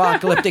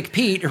 post-apocalyptic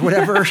Pete or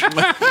whatever,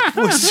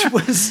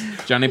 was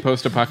Johnny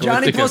Post-Apocalypticus.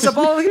 Johnny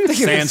post-apocalyptic.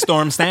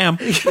 Sandstorm Sam.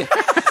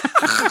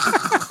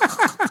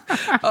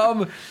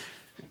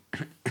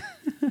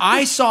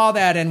 I saw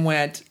that and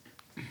went,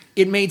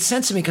 it made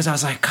sense to me because I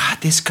was like, God,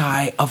 this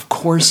guy, of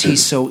course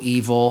he's so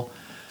evil.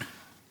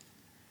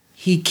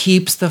 He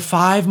keeps the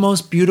 5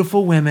 most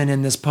beautiful women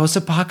in this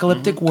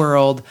post-apocalyptic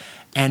world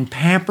and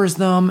pampers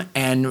them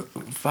and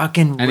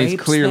fucking And rapes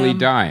he's clearly them.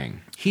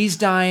 dying. He's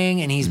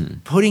dying and he's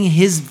putting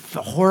his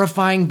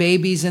horrifying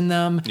babies in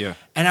them. Yeah.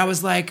 And I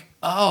was like,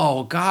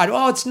 oh, God.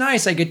 Oh, it's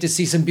nice. I get to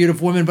see some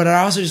beautiful women. But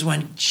I also just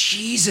went,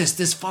 Jesus,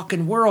 this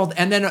fucking world.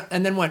 And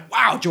then went,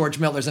 wow, George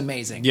Miller's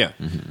amazing. Yeah,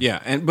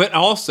 yeah, but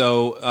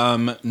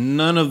also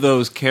none of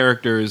those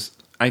characters.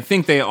 I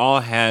think they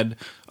all had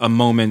a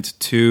moment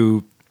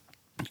to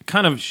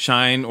kind of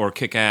shine or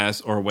kick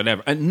ass or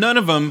whatever. And none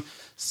of them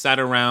sat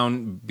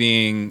around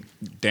being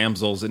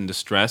damsels in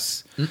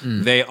distress.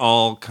 They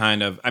all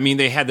kind of. I mean,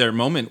 they had their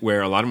moment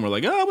where a lot of them were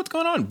like, "Oh, what's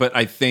going on?" But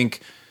I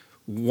think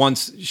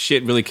once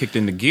shit really kicked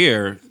into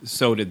gear,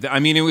 so did I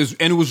mean, it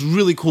was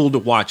really cool to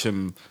watch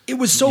him. It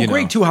was so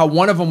great, too, how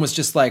one of them was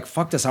just like,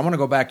 fuck this, I want to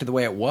go back to the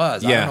way it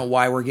was. I Yeah. don't know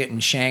why we're getting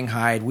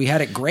shanghaied. We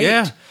had it great.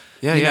 Yeah.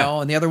 Yeah, you yeah. know,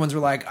 and the other ones were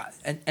like,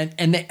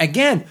 and they,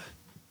 again,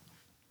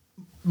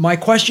 my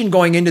question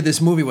going into this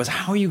movie was,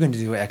 how are you going to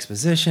do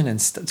exposition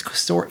and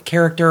story,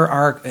 character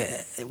arc?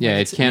 Yeah,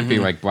 it can't be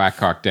like Black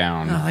Hawk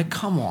Down. No, like,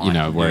 come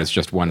on. Where it's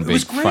just one It big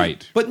was great.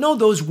 fight. But no,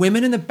 those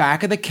women in the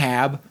back of the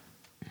cab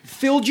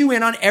filled you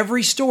in on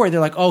every story.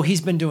 They're like, oh,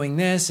 he's been doing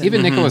this. And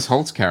Even Nicholas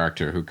Holt's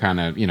character, who kind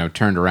of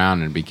turned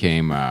around and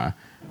became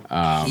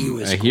he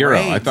was a hero.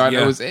 great. I thought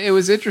Yeah. it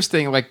was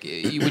interesting. Like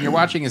when you're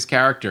watching his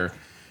character,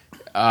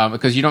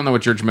 because you don't know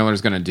what George Miller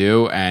is going to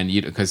do, and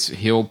because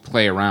he'll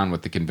play around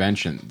with the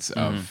conventions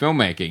of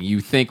filmmaking.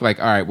 You think like,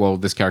 all right, well,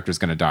 this character is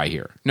going to die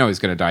here. No, he's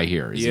going to die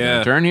here. Is he going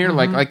to turn here?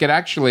 Like it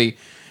actually.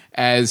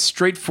 As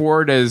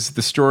straightforward as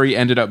the story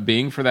ended up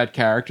being for that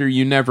character,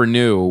 you never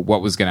knew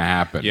what was going to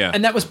happen. Yeah.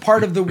 And that was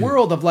part of the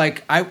world of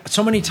like,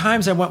 so many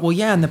times I went, well,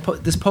 yeah, and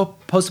this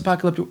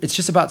post-apocalyptic, it's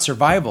just about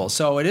survival.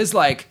 So it is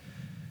like,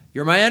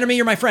 you're my enemy,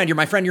 you're my friend, you're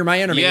my friend, you're my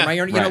enemy, Yeah. you're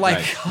my enemy.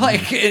 Right,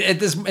 Like at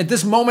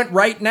this moment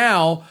right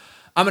now,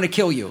 I'm going to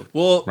kill you.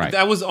 Well, Right.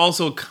 that was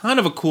also kind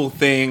of a cool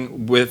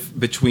thing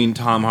between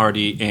Tom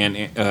Hardy and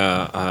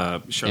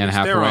Charlize Anne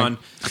Hathaway.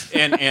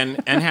 Theron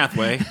and Anne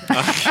Hathaway.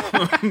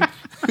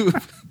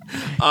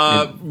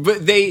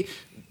 But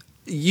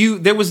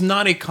there was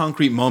not a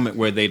concrete moment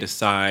where they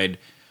decide,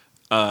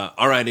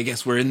 all right, I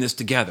guess we're in this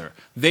together.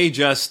 They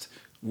just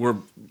were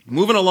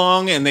moving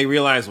along and they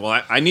realized,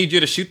 well, I need you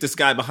to shoot this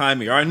guy behind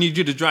me, or I need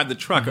you to drive the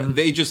truck.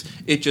 It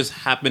just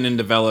happened and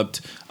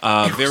developed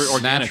very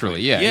organically.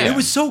 Naturally, yeah. It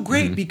was so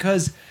great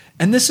because,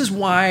 and this is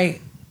why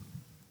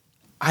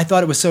I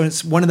thought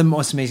it's one of the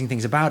most amazing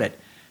things about it.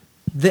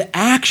 The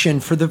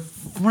action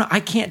I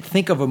can't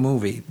think of a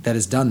movie that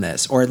has done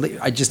this, or at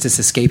least it's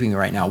escaping me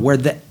right now, where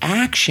the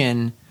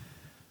action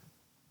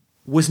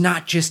was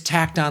not just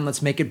tacked on,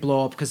 let's make it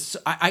blow up. Because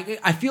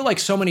I feel like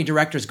so many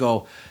directors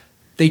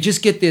they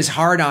just get this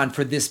hard on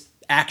for this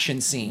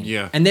action scene.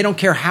 Yeah. And they don't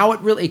care how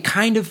it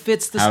kind of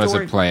fits the story. How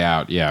does it play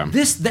out? Yeah.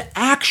 The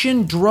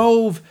action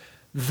drove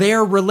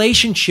their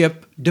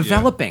relationship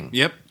developing.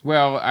 Yep.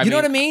 Well, You know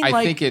what I mean?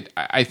 I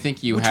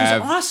think you which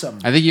have was awesome.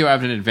 I think you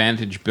have an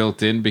advantage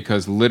built in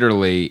because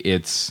literally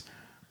it's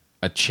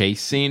a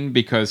chase scene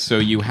so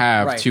you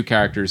have two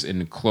characters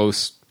in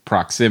close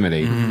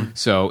proximity,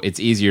 so it's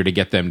easier to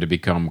get them to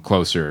become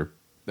closer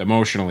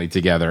emotionally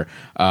together,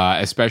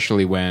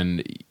 especially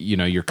when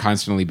you're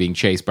constantly being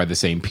chased by the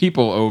same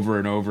people over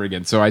and over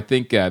again. So I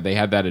think they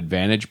had that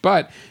advantage,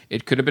 but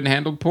it could have been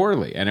handled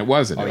poorly, and it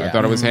wasn't. I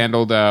thought it was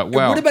handled well. It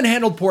would have been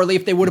handled poorly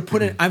if they would have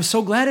put it. I'm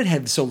so glad it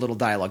had so little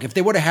dialogue. If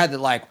they would have had it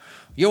like,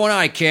 you and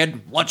I,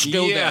 kid, let's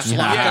do this,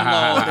 lock and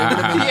load. It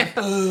would have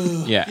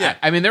been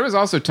I mean, there was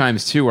also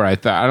times too where I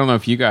thought, I don't know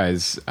if you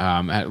guys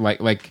had,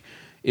 like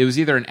it was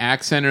either an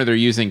accent or they're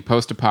using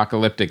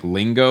post-apocalyptic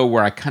lingo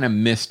where I kind of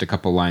missed a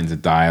couple lines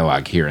of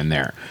dialogue here and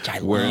there.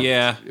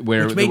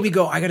 Which made me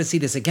go, I got to see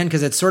this again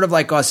because it's sort of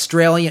like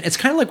Australian. It's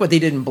kind of like what they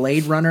did in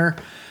Blade Runner.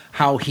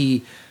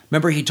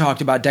 Deckard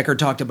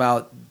talked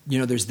about,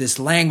 there's this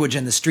language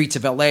in the streets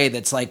of LA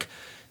that's like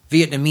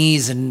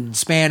Vietnamese and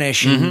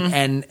Spanish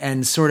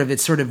and sort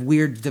of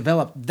weird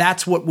developed.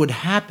 That's what would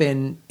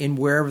happen in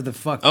wherever the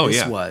fuck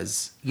this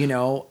was,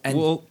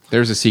 And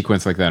there's a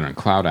sequence like that on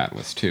Cloud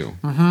Atlas too.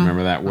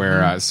 Remember that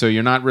where so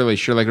you're not really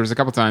sure. Like there was a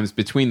couple times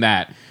between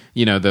that,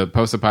 the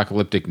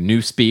post-apocalyptic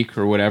newspeak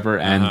or whatever,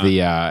 and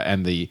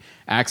the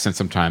accent.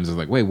 Sometimes I was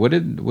like, wait, what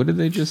did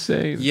they just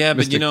say? Yeah,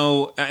 but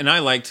and I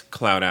liked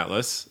Cloud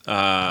Atlas.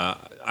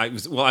 I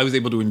was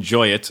able to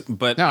enjoy it,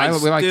 but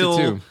we liked it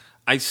too.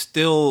 I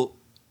still.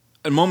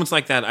 In moments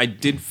like that, I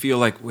did feel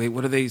like, wait,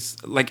 what are they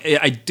like?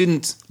 I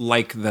didn't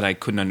like that I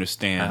couldn't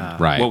understand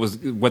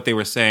what they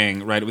were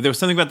saying. Right, there was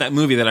something about that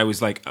movie that I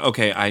was like,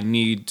 okay, I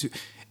need to.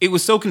 It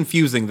was so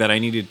confusing that I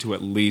needed to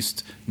at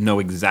least know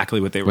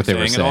exactly what they were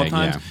saying at all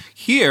times. Yeah.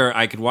 Here,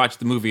 I could watch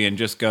the movie and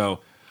just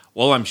go,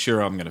 well, I'm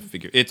sure I'm going to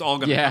figure it's all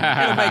going to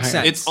it'll make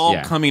sense. It's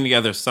all coming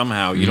together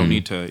somehow. You don't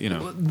need to,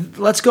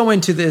 Let's go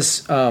into this.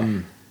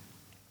 So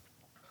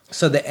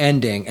the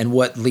ending and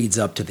what leads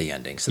up to the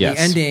ending. So the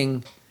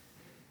ending.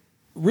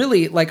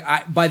 Really,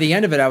 by the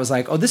end of it, I was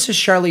like, "Oh, this is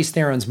Charlize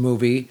Theron's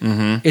movie."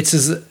 It's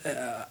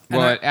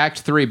at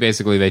Act 3,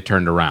 basically, they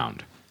turned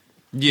around.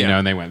 Yeah,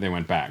 and they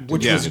went back,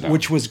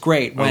 which was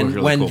great when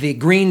cool. The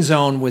Green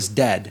Zone was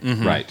dead,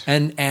 right?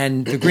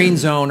 And the Green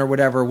Zone or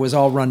whatever was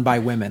all run by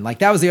women. Like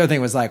that was the other thing.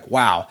 Was like,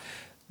 wow,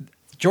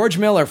 George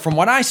Miller. From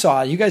what I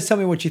saw, you guys tell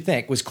me what you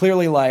think. Was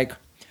clearly like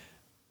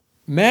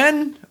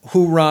men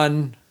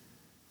who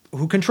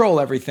control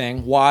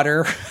everything,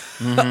 water,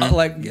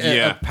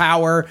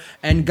 power,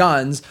 and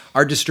guns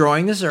are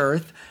destroying this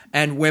earth,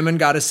 and women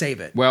got to save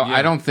it. Well,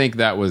 I don't think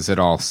that was at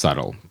all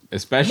subtle.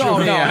 Especially, no, I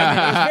mean, it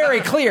was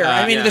very clear.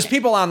 There's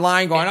people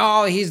online going,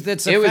 "Oh,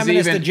 it's a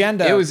feminist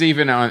agenda." It was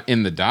even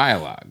in the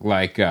dialogue,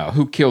 like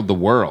who killed the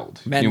world?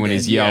 Men when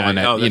he's yelling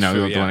at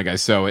the one guy.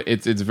 So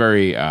it's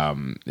very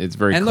and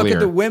clear. And look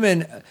at the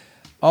women.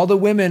 All the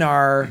women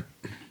are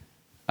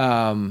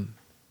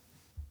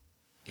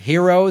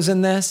heroes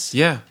in this.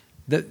 Yeah.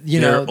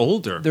 They're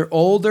older. They're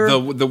older.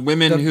 The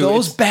women who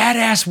those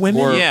badass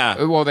women.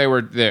 Well, they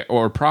were there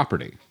or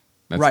property.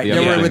 That's right.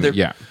 The other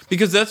thing.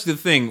 Because that's the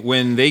thing.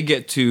 When they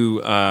get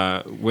to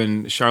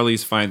when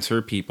Charlize finds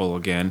her people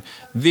again,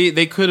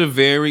 they could have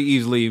very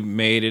easily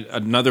made it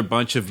another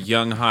bunch of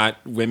young hot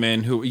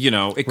women who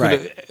it could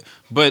have,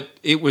 but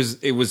it was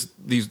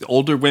these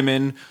older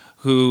women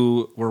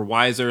who were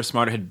wiser,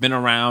 smarter, had been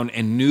around,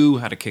 and knew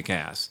how to kick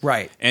ass.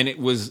 Right. And it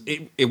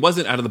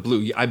wasn't out of the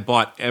blue. I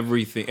bought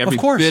everything, every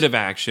bit of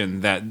action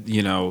that,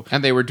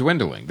 And they were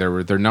dwindling.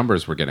 Their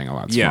numbers were getting a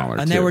lot smaller,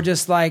 and they were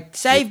just like,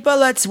 save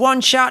bullets,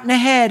 one shot in the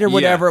head, or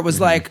whatever. It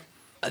was like,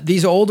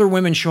 these older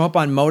women show up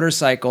on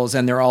motorcycles,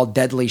 and they're all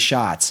deadly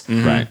shots.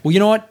 Right. Well, you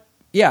know what?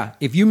 Yeah,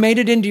 if you made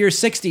it into your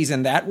 60s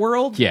in that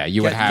world,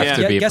 you would have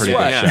to be a pretty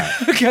good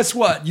shot. Guess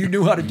what? You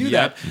knew how to do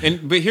that.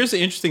 But here's the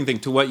interesting thing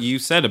to what you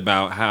said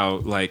about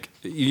how,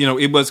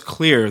 it was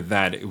clear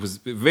that it was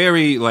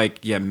very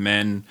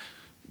men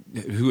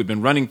who had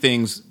been running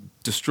things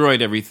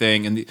destroyed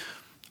everything,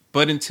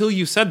 but until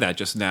you said that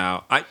just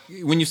now,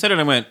 when you said it,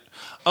 I went,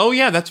 oh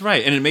yeah, that's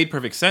right, and it made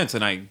perfect sense,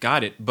 and I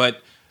got it.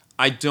 But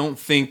I don't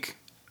think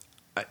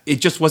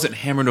it just wasn't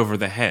hammered over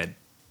the head.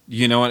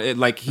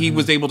 He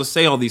was able to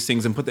say all these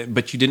things and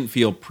but you didn't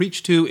feel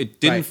preached to. It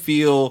didn't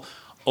feel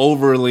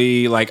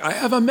overly like, I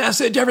have a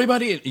message,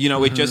 everybody.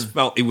 It just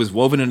felt, it was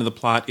woven into the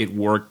plot. It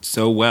worked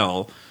so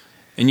well.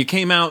 And you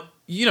came out,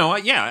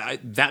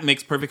 that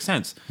makes perfect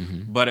sense.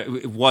 But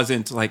it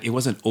wasn't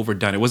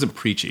overdone. It wasn't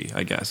preachy,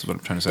 I guess is what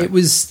I'm trying to say.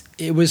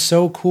 It was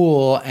so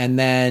cool. And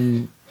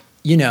then,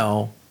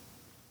 the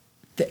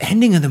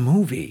ending of the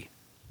movie.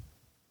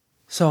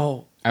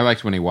 So I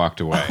liked when he walked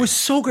away. it was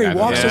so great. Yeah,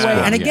 Walks that's away.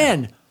 cool. And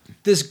again,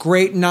 this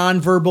great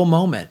nonverbal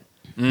moment.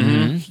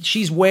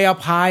 She's way up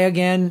high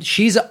again.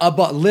 She's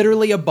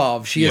literally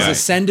above. She has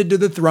ascended to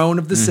the throne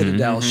of the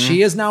Citadel.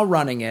 She is now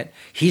running it.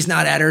 He's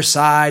not at her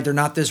side. They're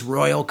not this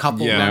royal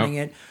couple running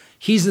it.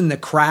 He's in the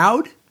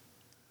crowd.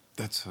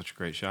 That's such a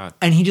great shot.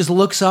 And he just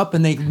looks up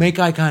and they make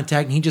eye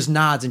contact and he just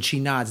nods and she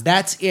nods.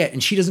 That's it.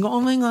 And she doesn't go,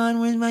 oh my God,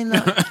 where's my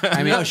nod?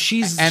 I mean, no,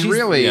 she's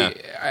really,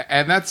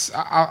 and that's,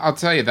 I'll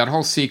tell you, that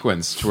whole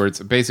sequence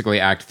towards basically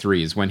Act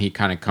 3 is when he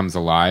kind of comes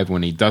alive,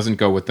 when he doesn't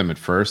go with them at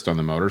first on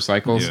the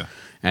motorcycles. Yeah.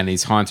 And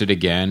he's haunted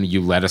again. You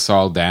let us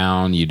all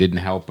down. You didn't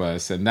help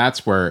us. And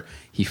that's where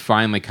he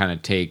finally kind of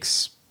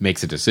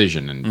makes a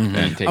decision and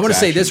takes I want to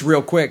say action. this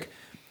real quick.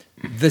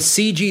 The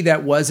CG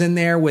that was in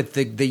there with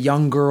the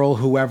young girl,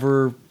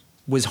 whoever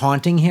was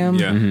haunting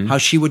him, how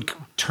she would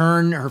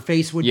turn, her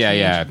face would change.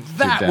 Yeah.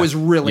 That was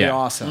really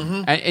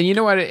awesome. And you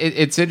know what?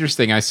 It's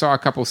interesting. I saw a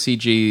couple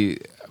CG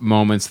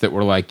moments that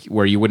were like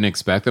where you wouldn't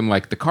expect them.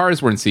 Like the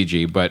cars weren't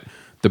CG, but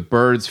the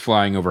birds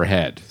flying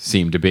overhead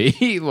seem to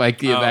be like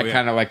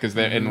kind of like because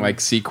they're in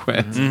like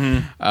sequence,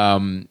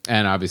 and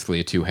obviously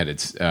a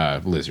two-headed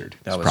lizard.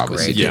 That was probably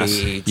great.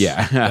 CG.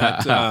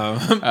 Yeah.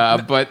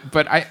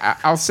 But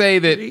I'll say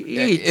that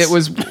it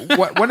was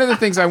one of the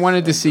things I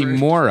wanted to see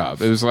more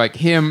of. It was like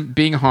him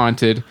being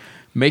haunted,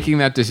 making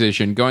that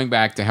decision, going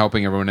back to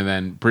helping everyone, and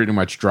then pretty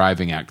much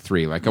driving Act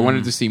 3. Like I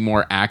wanted to see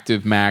more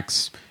active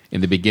Max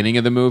in the beginning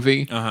of the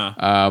movie,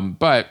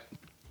 but.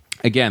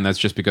 Again, that's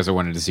just because I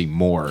wanted to see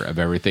more of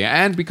everything.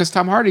 And because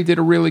Tom Hardy did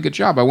a really good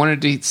job. I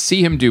wanted to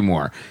see him do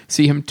more,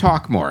 see him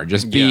talk more,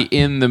 just be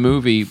in the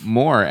movie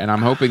more. And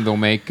I'm hoping they'll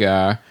make...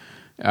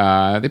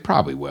 they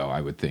probably will,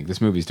 I would think. This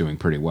movie's doing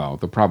pretty well.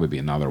 There'll probably be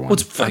another one. Well,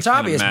 it's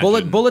obvious.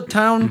 Bullet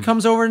Town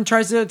comes over and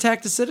tries to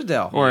attack the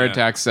Citadel. Or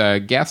attacks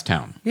Gas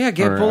Town. Yeah,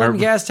 Bullet and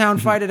Gas Town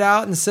fight it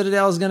out, and the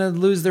Citadel is going to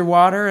lose their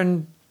water,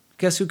 and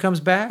guess who comes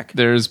back?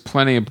 There's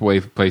plenty of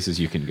places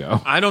you can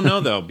go. I don't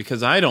know, though,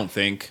 because I don't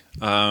think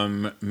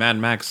Mad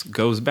Max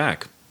goes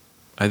back.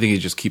 I think he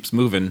just keeps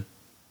moving.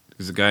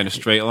 He's a guy in a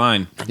straight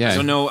line. Yeah,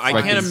 so no, I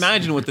like can't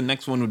imagine what the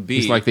next one would be.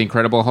 He's like the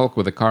Incredible Hulk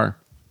with a car.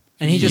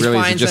 And he just really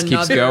finds just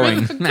keeps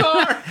going.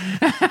 car.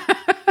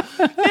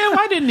 Yeah,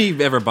 why didn't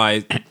he ever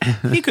buy?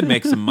 He could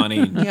make some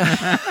money.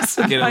 Yeah.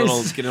 Get a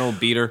little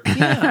beater.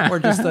 Yeah, or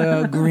just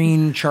a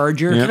green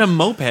Charger. Get a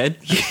moped.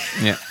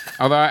 Yeah.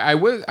 Although I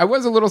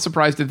was a little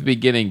surprised at the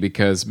beginning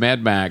because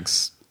Mad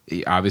Max,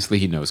 obviously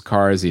he knows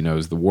cars, he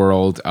knows the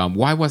world.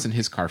 Why wasn't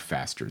his car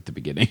faster at the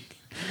beginning?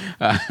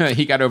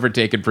 He got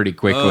overtaken pretty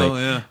quickly. Oh,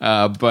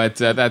 yeah. But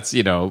that's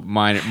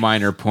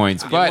minor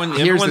points. But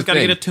everyone's got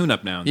to get a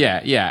tune-up now.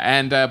 Yeah.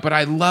 And but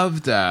I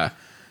loved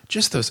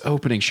just those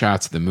opening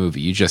shots of the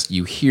movie.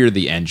 You hear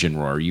the engine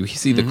roar. You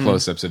see the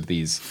close-ups of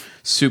these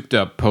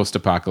souped-up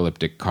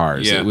post-apocalyptic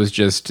cars. Yeah. It was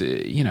just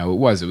it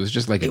was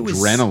just like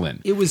adrenaline.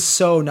 It was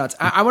so nuts.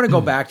 I want to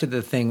go back to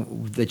the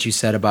thing that you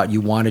said about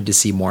you wanted to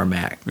see more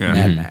Mad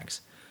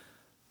Max.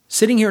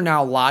 Sitting here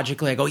now,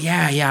 logically, I go,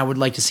 yeah, I would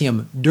like to see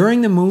him.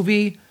 During the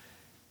movie,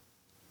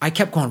 I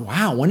kept going,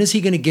 wow, when is he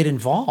going to get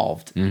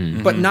involved?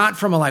 But not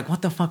from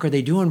what the fuck are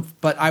they doing?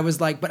 But I was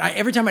like,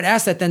 every time I'd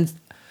ask that,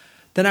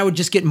 then I would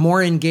just get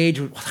more engaged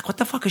with, what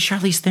the fuck is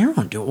Charlize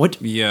Theron doing?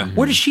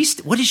 What is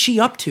she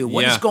up to?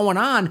 What is going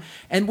on?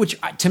 And which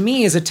to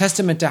me is a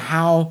testament to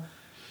how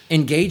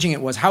engaging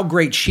it was, how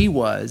great she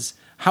was,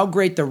 how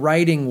great the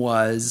writing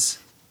was,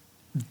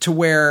 to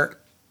where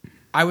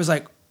I was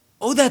like,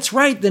 oh, that's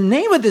right. The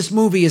name of this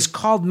movie is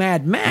called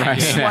Mad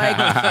Max.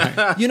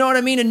 Right. You know what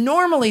I mean? And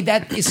normally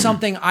that is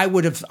something I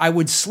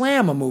would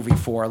slam a movie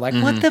for. Like,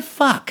 what the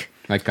fuck?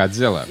 Like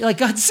Godzilla.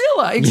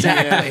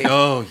 Exactly.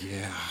 Oh,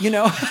 yeah. You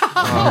know?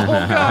 Oh,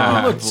 God,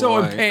 I looked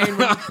so in pain.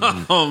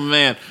 Oh,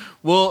 man.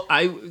 Well,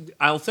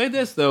 I'll say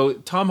this, though.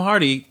 Tom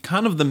Hardy,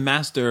 kind of the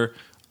master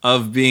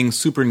of being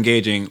super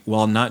engaging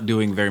while not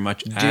doing very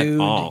much at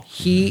all.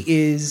 He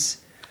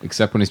is...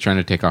 Except when he's trying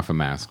to take off a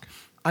mask.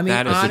 I mean,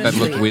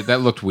 honestly, that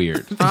looked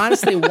weird.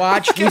 Honestly,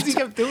 watch. Because he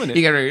kept doing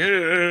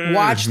it.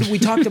 Watch. We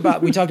talked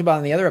about in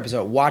the other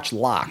episode. Watch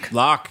Locke.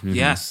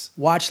 Yes.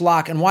 Watch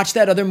Locke, and watch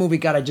that other movie.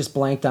 God, I just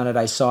blanked on it.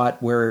 I saw it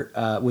where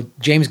with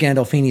James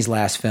Gandolfini's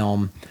last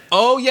film.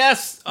 Oh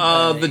yes,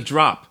 The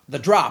Drop. The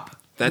Drop.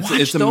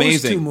 It's amazing.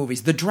 Those two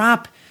movies. The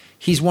Drop.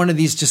 He's one of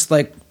these just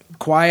like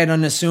quiet,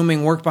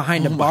 unassuming, work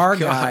behind a bar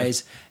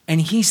guys,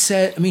 and he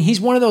said, he's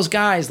one of those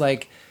guys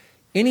like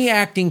any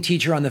acting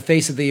teacher on the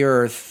face of the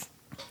earth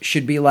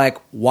should be like,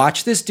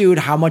 watch this dude,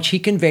 how much he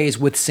conveys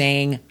with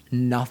saying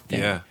nothing.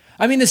 Yeah.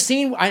 I mean, the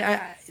scene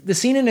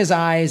in his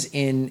eyes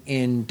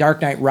in Dark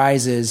Knight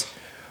Rises,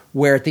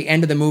 where at the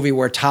end of the movie,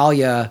 where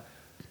Talia,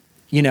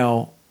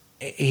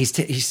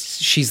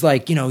 she's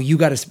like, you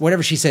got to,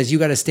 whatever she says, you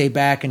got to stay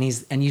back, and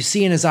you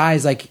see in his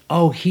eyes like,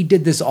 oh, he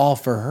did this all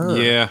for her.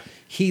 Yeah.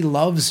 he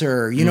loves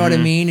her. You know what I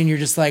mean? And you're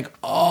just like,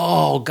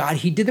 oh God,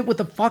 he did it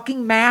with a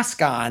fucking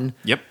mask on.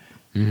 Yep.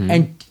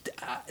 And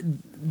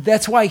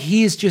that's why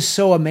he is just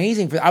so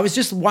amazing. I was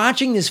just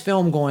watching this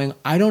film going,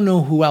 I don't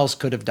know who else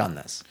could have done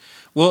this.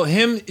 Well,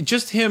 him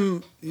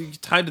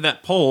tied to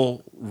that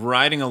pole,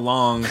 riding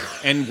along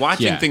and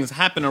watching things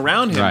happen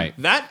around him. Right.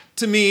 That,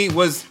 to me,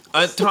 was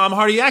a Tom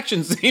Hardy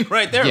action scene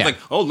right there. Yeah.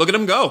 It's like, oh, look at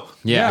him go.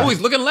 Yeah. Oh, he's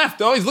looking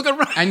left. Oh, he's looking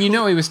right. And he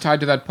was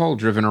tied to that pole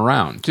driven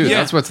around, too. Yeah.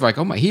 That's what's like,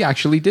 oh my, he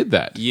actually did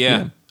that.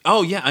 Yeah.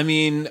 Oh, yeah. I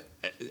mean,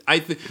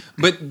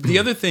 but the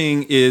other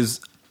thing is,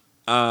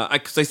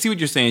 because I see what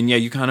you're saying. Yeah,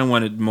 you kind of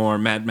wanted more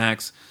Mad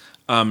Max.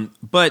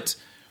 But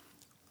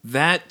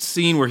that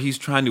scene where he's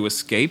trying to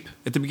escape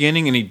at the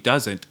beginning and he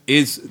doesn't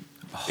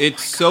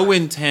it's so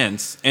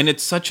intense, and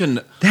it's such an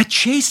that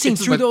chasing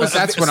through those. But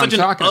that's what I'm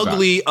talking about.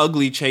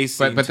 Ugly chase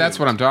scene. But that's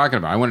what I'm talking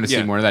about. I wanted to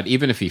see more of that,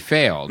 even if he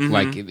failed.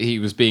 Like he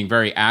was being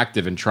very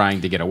active and trying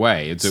to get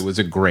away. It was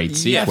a great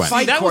sequence.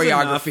 Fight that was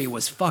choreography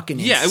was fucking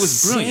it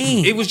was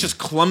brilliant. It was just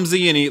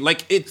clumsy, and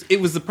it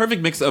was the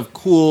perfect mix of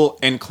cool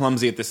and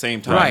clumsy at the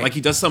same time. Right. Like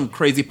he does some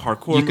crazy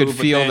parkour. You could move,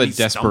 but feel then the he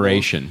stumbles.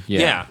 desperation.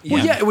 Yeah.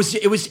 Well,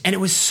 it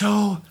was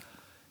so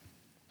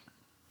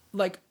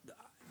like.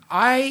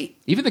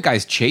 Even the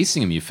guys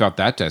chasing him, you felt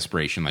that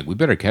desperation. Like, we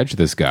better catch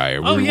this guy,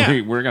 or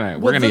we're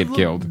gonna get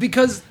killed.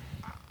 Because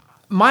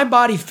my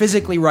body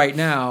physically right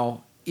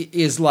now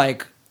is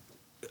like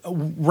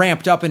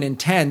ramped up and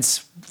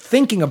intense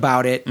thinking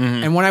about it.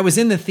 And when I was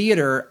in the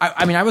theater,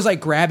 I mean, I was like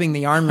grabbing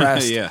the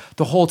armrest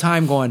the whole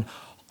time, going,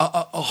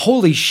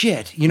 "Holy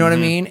shit!" You know what I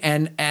mean?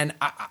 And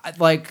I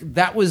like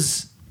that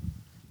was,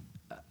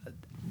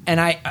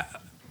 and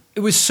it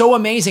was so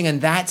amazing.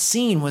 And that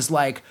scene was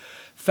like.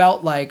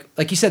 Felt like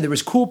you said, there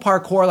was cool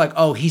parkour, like,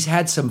 oh, he's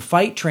had some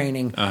fight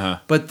training,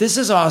 but this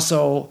is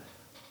also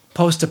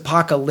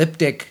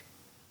post-apocalyptic.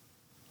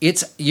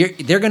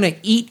 They're gonna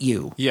eat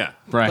you,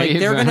 right? Like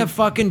they're gonna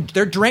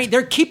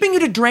they're keeping you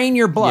to drain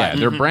your blood. Yeah,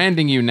 they're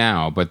branding you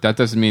now, but that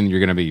doesn't mean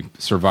you're gonna be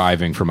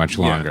surviving for much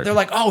longer. They're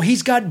like, oh,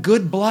 he's got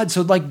good blood,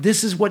 so like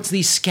this is what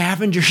these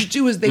scavengers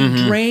do is they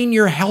drain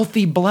your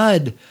healthy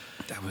blood.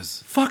 That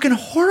was fucking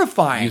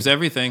horrifying. Use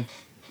everything.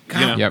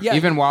 God, Yep. yeah,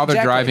 Even while they're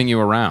exactly. driving you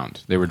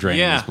around, they were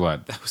draining his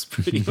blood. That was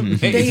pretty amazing.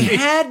 They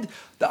had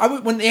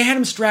when they had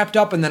him strapped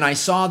up, and then I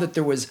saw that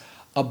there was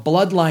a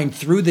bloodline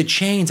through the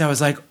chains. I was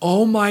like,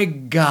 "Oh my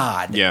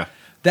God!" Yeah,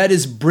 that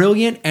is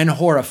brilliant and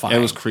horrifying. It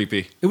was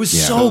creepy. It was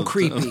so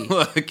creepy.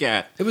 Look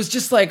at it was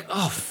just like,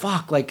 oh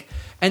fuck! Like,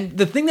 and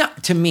the thing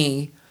that to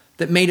me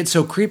that made it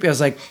so creepy, I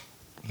was like,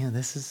 "Yeah,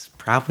 this is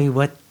probably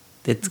what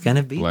it's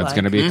gonna be. Blood's like.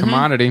 gonna be a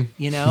commodity."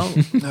 You know,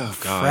 oh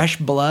God, fresh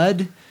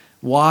blood.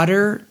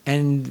 Water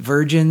and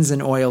virgins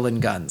and oil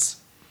and guns.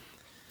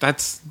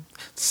 That's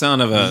son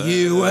of a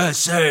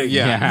USA.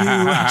 Yeah.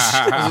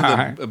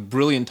 That was a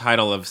brilliant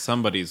title of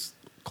somebody's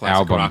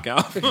classic rock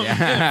album.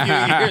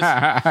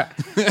 Yeah.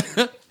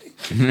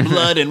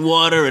 Blood and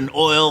water and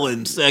oil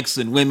and sex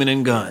and women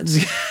and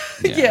guns.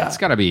 Yeah. It's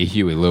got to be a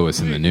Huey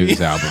Lewis in the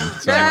News album.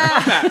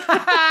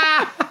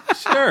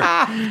 Sure.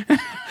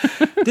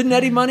 Didn't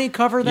Eddie Money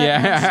cover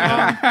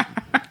that?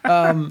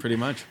 Yeah. Pretty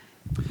much.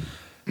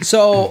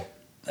 So,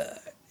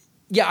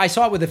 yeah, I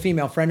saw it with a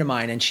female friend of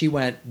mine, and she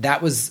goes,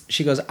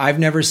 I've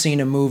never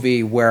seen a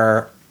movie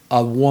where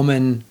a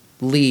woman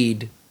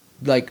lead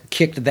like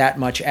kicked that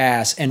much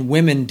ass, and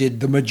women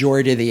did the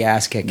majority of the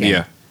ass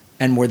kicking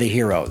and were the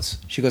heroes.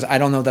 She goes, I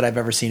don't know that I've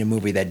ever seen a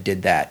movie that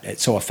did that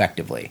so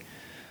effectively.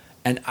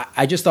 And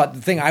I just thought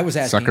the thing I was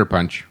asking...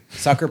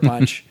 Sucker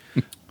Punch.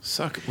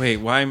 Wait,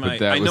 why am I? But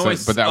that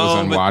was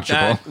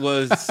unwatchable. That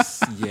was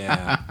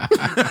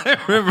I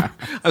remember.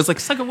 I was like,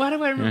 Sucker. Why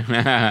do I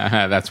remember?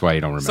 That's why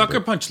you don't remember.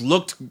 Sucker Punch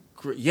looked.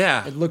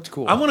 It looked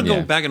cool. I want to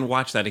go back and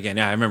watch that again.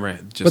 Yeah, I remember.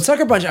 But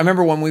Sucker Punch. I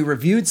remember when we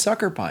reviewed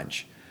Sucker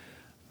Punch.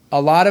 A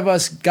lot of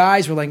us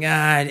guys were like,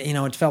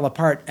 it fell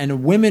apart.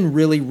 And women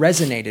really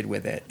resonated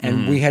with it.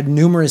 And we had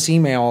numerous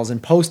emails and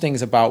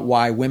postings about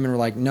why women were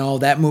like, no,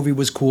 that movie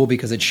was cool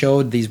because it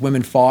showed these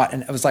women fought.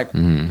 And it was like,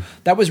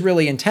 that was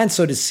really intense.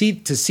 So to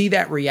see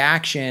that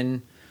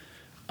reaction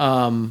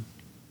from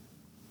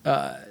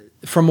a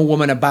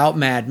woman about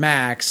Mad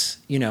Max,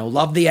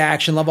 love the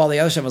action, love all the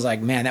other stuff, I was like,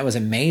 man, that was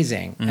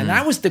amazing. And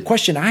that was the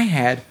question I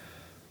had.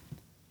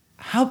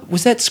 How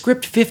was that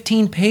script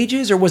 15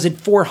 pages or was it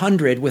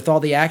 400 with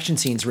all the action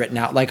scenes written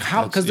out? Like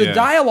how? Because the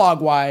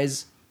dialogue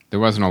wise, there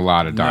wasn't a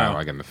lot of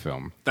dialogue in the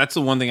film. That's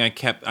the one thing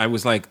I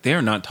was like,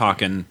 they're not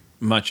talking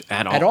much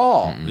at all. At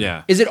all. Mm-hmm.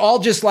 Yeah. Is it all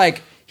just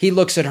like he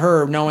looks at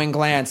her, knowing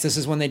glance? This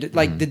is when they did.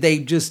 Like, did they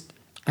just?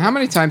 How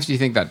many times do you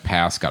think that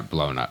pass got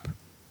blown up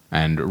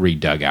and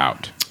redug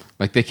out?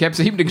 Like they kept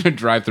seeming to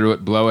drive through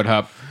it, blow it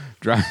up.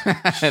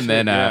 And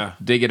then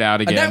dig it out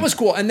again. And that was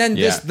cool. And then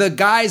the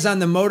guys on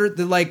the motor,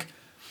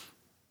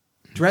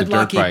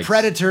 dreadlocky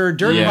Predator,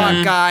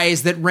 Dirtlock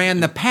guys that ran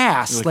the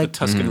pass, like the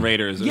Tusken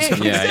Raiders. Or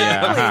exactly.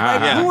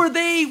 Like, who are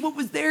they? What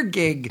was their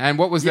gig? And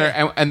what was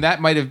their? And that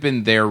might have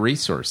been their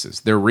resources.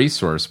 Their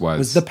resource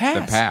was the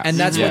pass. And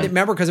that's what they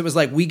remember because it was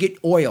like, we get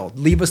oil.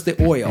 Leave us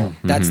the oil.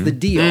 That's the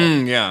deal.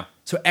 Yeah.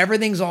 So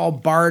everything's all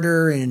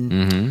barter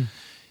and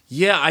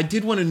Yeah, I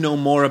did want to know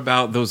more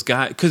about those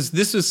guys because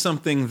this is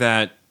something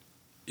that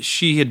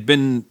she had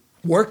been.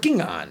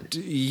 working on.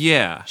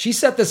 Yeah. She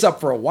set this up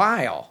for a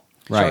while.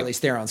 Right. Charlize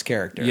Theron's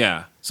character.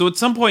 Yeah. So at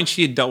some point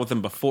she had dealt with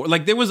them before.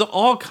 Like there was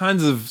all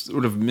kinds of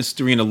sort of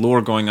mystery and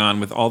allure going on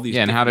with all these.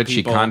 Yeah, and how did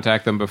people. she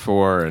contact them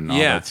before and all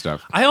that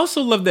stuff? I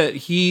also love that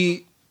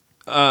he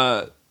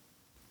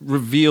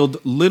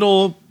revealed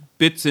little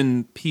bits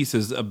and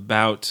pieces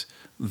about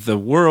the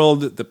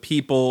world, the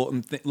people,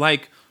 and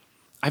like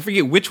I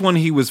forget which one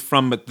he was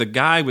from, but the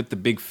guy with the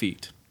big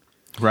feet.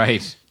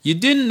 Right. You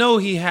didn't know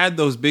he had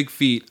those big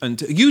feet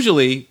until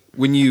usually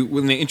when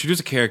they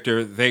introduce a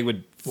character, they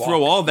would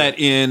throw all that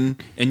in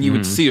and you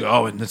would see,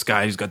 oh, and this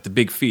guy, he's got the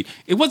big feet.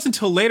 It wasn't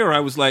until later I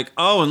was like,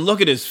 oh, and look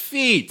at his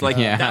feet. Like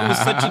that was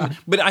such an,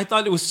 but I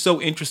thought it was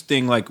so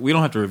interesting. Like we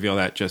don't have to reveal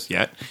that just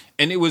yet.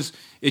 And it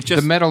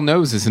just, The metal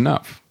nose is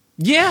enough.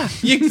 yeah,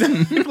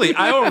 exactly.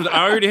 I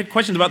already had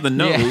questions about the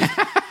nose.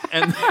 Yeah.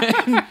 And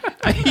then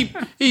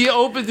he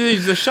opened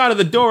the shot of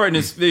the door and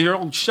they're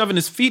all shoving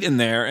his feet in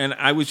there. And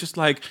I was just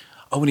like,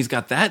 oh, and he's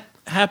got that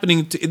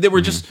happening. There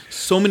were just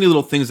so many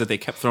little things that they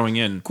kept throwing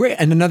in. Great.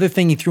 And another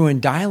thing he threw in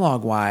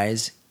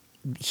dialogue-wise,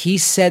 he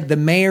said the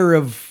mayor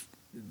of,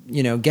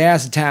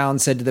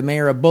 Gastown said to the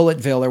mayor of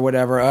Bulletville or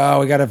whatever,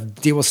 oh, we got to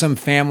deal with some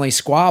family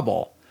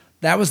squabble.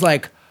 That was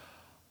like,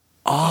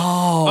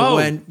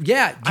 when,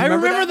 yeah. Do you I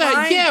remember that.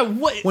 line? Yeah.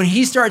 What? When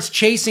he starts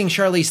chasing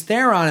Charlize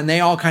Theron and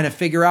they all kind of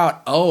figure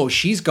out, oh,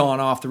 she's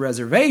gone off the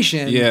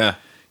reservation. Yeah.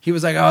 He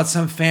was like, oh, it's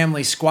some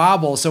family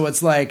squabble. So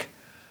it's like,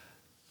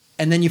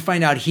 and then you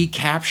find out he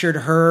captured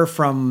her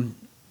from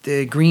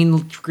the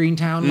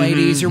Greentown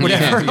ladies or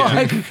whatever. Yeah.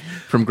 Like,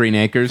 From Green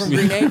Acres. from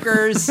Green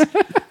Acres.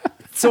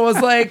 So it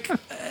was like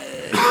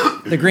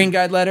the Green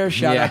Guide letter.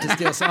 Shout out to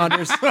Steele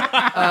Saunders.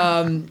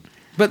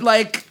 But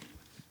like,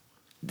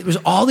 there was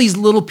all these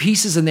little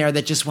pieces in there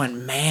that just went,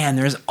 man,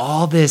 there's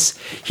all this.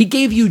 He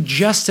gave you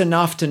just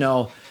enough to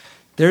know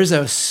there's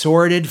a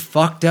sordid,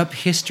 fucked up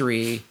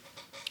history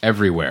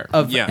Everywhere.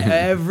 of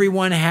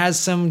everyone has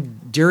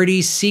some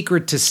dirty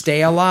secret to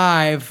stay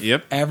alive.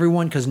 Yep.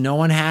 Everyone, because no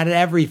one had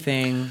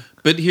everything.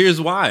 But here's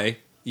why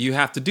you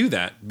have to do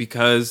that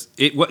because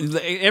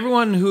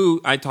everyone who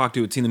I talked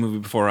to had seen the movie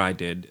before I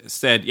did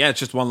said, yeah,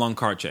 it's just one long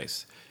car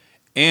chase,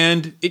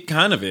 and it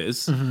kind of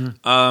is.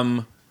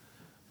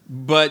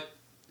 But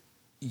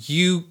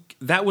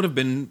that would have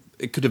been,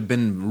 it could have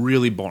been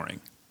really boring.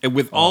 And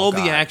with all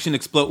the action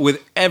explode,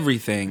 with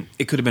everything,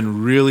 it could have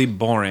been really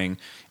boring.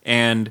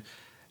 And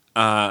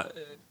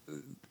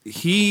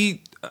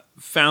he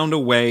found a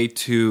way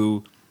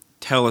to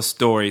tell a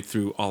story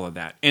through all of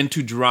that and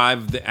to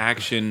drive the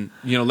action,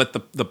 let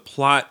the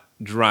plot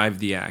drive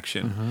the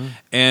action.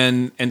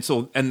 And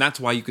that's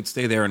why you could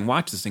stay there and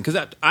watch this thing.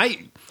 Because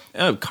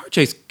car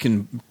chase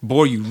can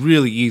bore you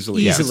really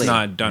easily if it's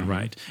not done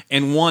right.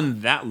 And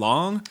one that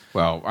long.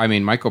 Well, I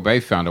mean, Michael Bay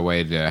found a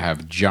way to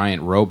have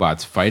giant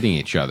robots fighting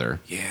each other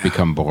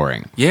become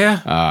boring.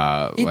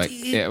 Yeah.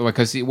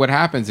 Because what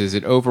happens is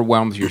it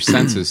overwhelms your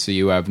senses, so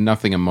you have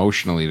nothing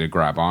emotionally to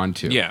grab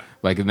onto. Yeah.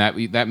 And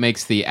that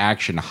makes the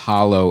action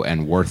hollow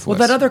and worthless.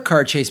 Well, that other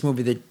car chase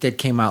movie that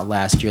came out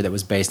last year that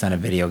was based on a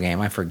video game,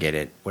 I forget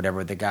it.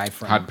 Whatever the guy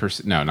from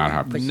No, not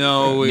Hot Pursuit.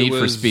 No, Need it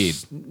for was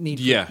Speed.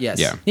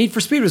 Yes. Need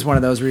for Speed was one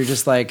of those where you're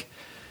just like,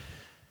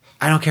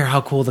 I don't care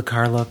how cool the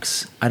car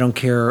looks. I don't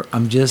care.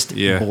 I'm just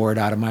bored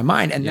out of my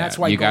mind. And that's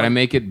why you got to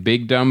make it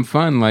big, dumb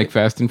fun like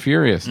Fast and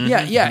Furious.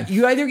 Yeah.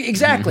 You either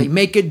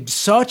make it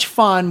such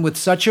fun with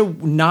such a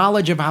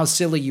knowledge of how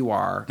silly you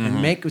are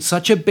and make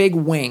such a big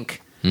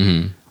wink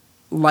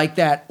like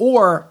that,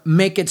 or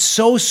make it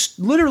so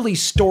literally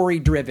story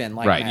driven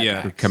like Right,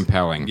 Mad Max.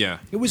 Compelling. Yeah.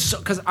 It was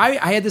because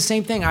I had the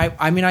same thing.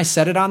 I mean, I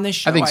said it on this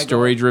show. I think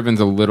story driven's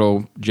a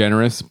little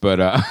generous, but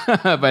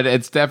but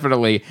it's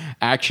definitely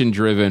action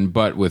driven,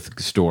 but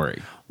with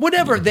story.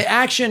 Whatever the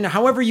action,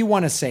 however you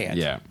want to say it.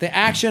 Yeah. The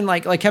action,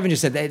 like Kevin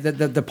just said,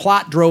 the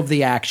plot drove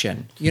the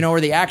action, or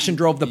the action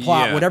drove the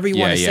plot. Yeah. Whatever you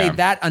want to say.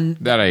 That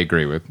I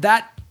agree with.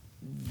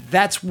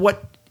 That's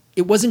what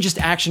it wasn't just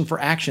action for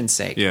action's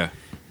sake. Yeah.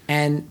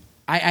 And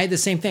I had the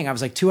same thing. I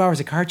was like, 2 hours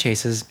of car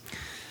chases.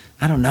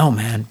 I don't know,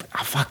 man.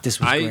 Oh, fuck, this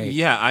was great.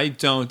 Yeah, I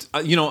don't.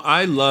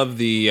 I love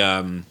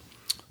the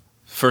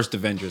first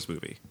Avengers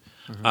movie.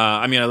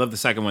 I mean, I love the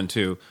second one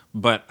too.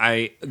 But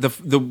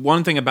the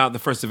one thing about the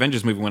first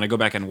Avengers movie, when I go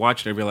back and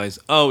watch it, I realize,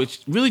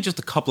 it's really just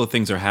a couple of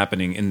things are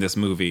happening in this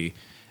movie,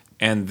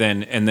 and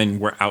then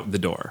we're out the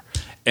door.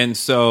 And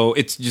so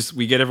it's just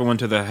we get everyone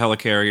to the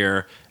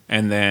helicarrier,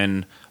 and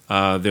then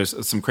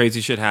there's some crazy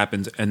shit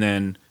happens, and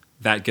then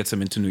that gets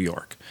them into New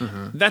York.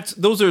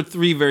 Those are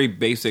three very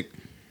basic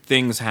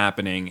things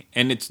happening,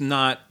 and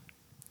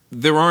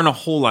there aren't a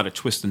whole lot of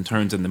twists and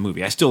turns in the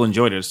movie. I still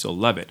enjoyed it, I still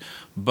love it,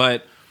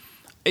 but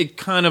it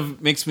kind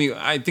of makes me.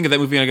 I think of that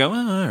movie and I go,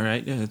 all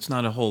right, it's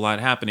not a whole lot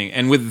happening.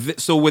 And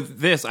with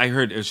this, I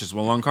heard it's just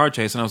one long car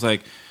chase, and I was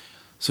like,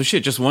 so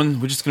shit, just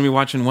one. We're just gonna be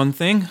watching one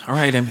thing. All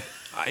right,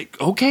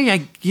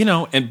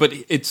 but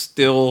it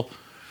still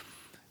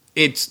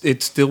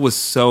was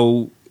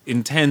so.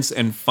 intense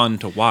and fun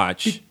to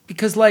watch.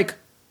 Because like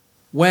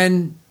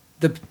when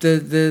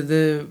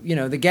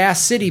the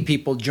Gas City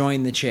people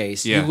join the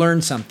chase, you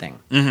learn something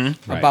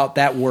about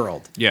that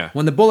world. Yeah.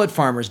 When the Bullet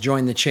Farmers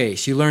join the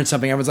chase, you learn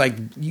something. I was like,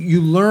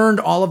 you learned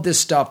all of this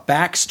stuff,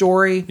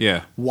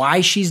 backstory,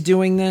 why she's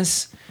doing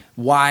this,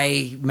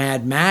 why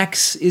Mad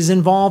Max is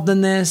involved in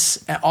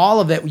this,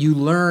 all of it you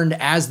learned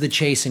as the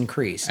chase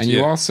increased. And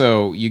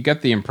you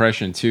get the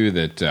impression too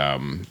that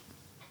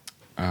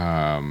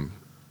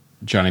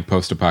Johnny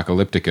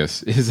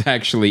Post-Apocalypticus is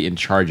actually in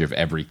charge of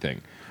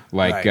everything.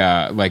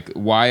 Like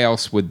why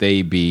else would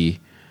they be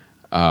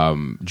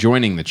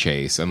joining the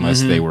chase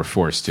unless they were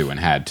forced to and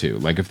had to?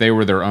 Like, if they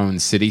were their own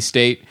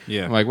city-state,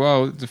 like,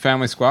 well, it's a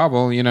family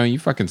squabble, you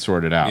fucking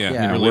sort it out.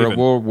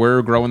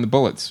 We're growing the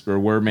bullets, or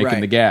we're making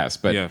the gas.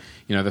 But,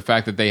 the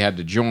fact that they had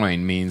to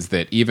join means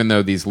that even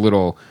though these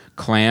little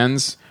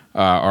clans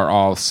are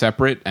all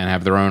separate and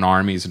have their own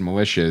armies and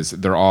militias,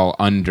 they're all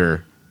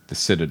under the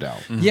Citadel.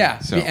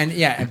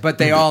 But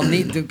they all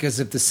need to,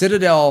 because if the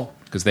Citadel...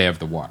 Because they have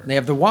the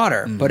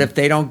water. But if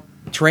they don't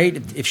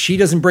trade, if she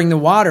doesn't bring the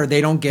water,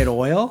 they don't get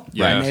oil,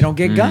 and they don't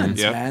get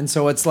guns, man.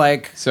 So it's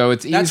like,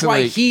 that's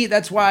why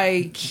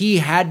he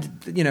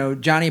had,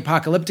 Johnny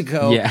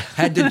Apocalyptico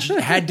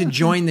had to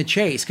join the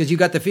chase, because you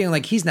got the feeling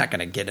like he's not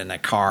going to get in a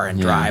car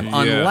and drive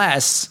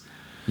unless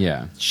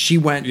she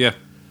went. Yeah.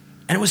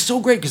 And it was so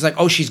great because, like,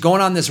 she's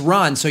going on this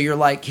run. So you're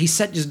like,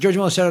 George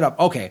Miller set it up.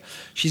 Okay,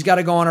 she's got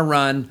to go on a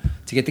run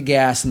to get the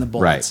gas and the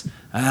bullets. Right.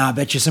 I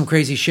bet you some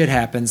crazy shit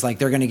happens. Like,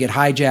 they're going to get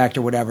hijacked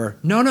or whatever.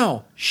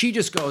 No. She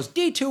just goes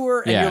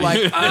detour, and you're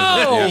like,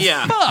 fuck.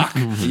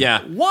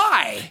 Yeah.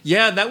 Why?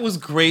 Yeah, that was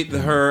great.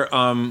 Her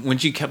when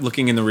she kept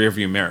looking in the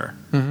rearview mirror,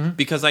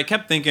 because I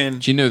kept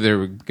thinking she knew they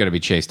were going to be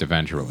chased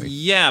eventually.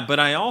 Yeah, but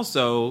I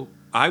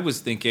was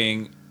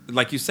thinking,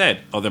 like you said,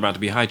 they're about to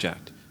be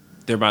hijacked.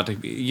 They're about to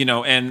be,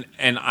 and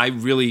I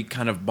really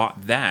kind of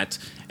bought that.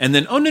 And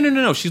then,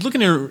 no. She's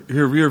looking in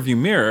her rear view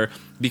mirror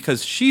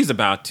because she's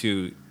about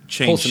to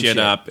change shit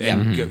up.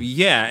 And go,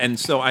 and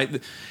so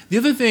the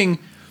other thing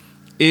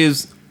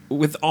is,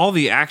 with all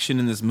the action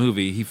in this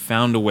movie, he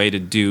found a way to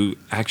do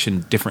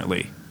action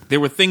differently. There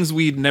were things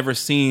we'd never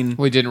seen.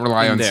 We didn't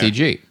rely on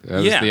CG.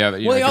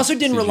 He also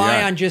didn't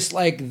rely on just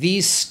like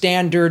these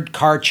standard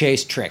car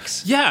chase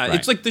tricks. Yeah,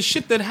 it's like the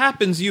shit that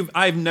happens.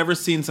 I've never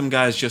seen some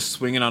guys just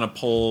swinging on a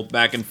pole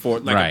back and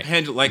forth like a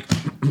pendulum. Like,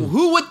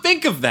 who would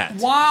think of that?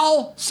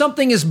 While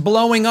something is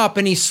blowing up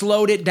and he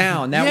slowed it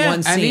down. That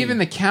one scene. And even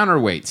the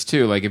counterweights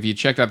too. Like, if you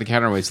checked out the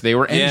counterweights, they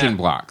were engine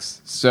blocks.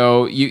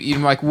 So you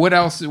like, what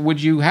else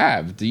would you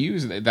have to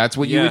use? That's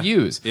what you would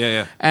use.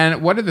 Yeah.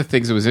 And one of the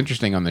things that was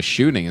interesting on the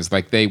shooting is,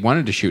 like, they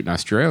wanted to shoot in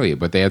Australia,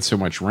 but they had so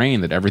much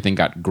rain that everything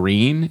got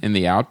green in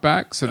the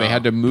outback, so they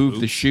had to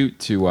move the shoot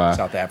to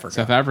South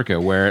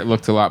Africa, where it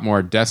looked a lot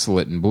more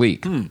desolate and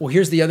bleak. Well,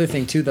 here's the other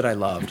thing too that I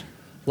loved.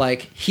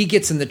 Like, he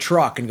gets in the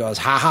truck and goes,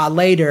 "Ha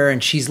later,"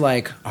 and she's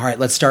like, "All right,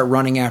 let's start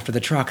running after the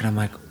truck." And I'm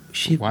like,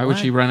 why would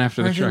she run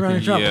after the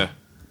truck? Yeah.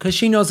 Because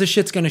she knows the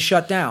shit's going to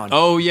shut down.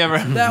 Oh, yeah.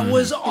 Right. That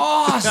was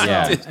awesome.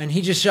 And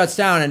he just shuts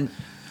down, and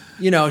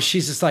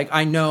she's just like,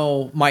 I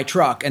know my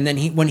truck. And then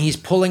when he's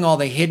pulling all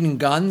the hidden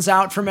guns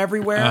out from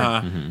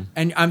everywhere,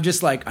 and I'm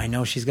just like, I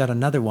know she's got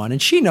another one.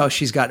 And she knows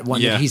she's got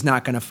one that he's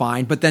not going to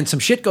find. But then some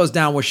shit goes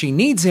down where she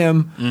needs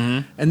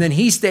him, and then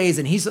he stays,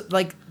 and he's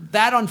like,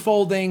 that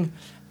unfolding.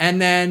 And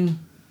then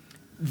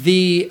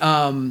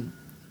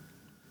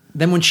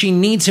then when she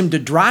needs him to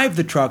drive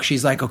the truck,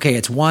 she's like, okay,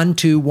 it's 1,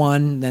 2,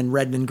 1, then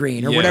red and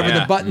green, or whatever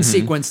the button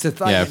sequence to...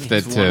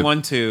 1,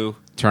 1, 2...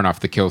 Turn off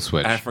the kill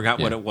switch. I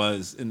forgot what it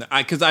was.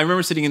 Because I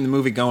remember sitting in the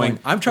movie going,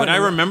 I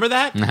remember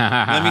that?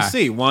 Let me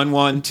see. 1,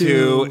 1,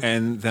 2,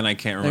 and then I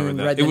can't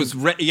remember that. It was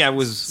red. Yeah, it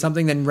was...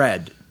 Something then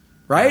red,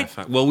 right?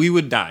 Well, we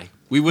would die.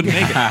 We wouldn't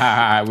make it.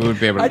 We wouldn't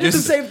be able to... I did the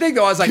same thing,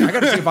 though. I was like, I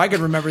got to see if I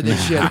can remember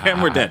this shit.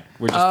 And we're dead.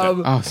 We're just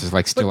dead. Oh, this is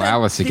like Still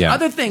Alice again. The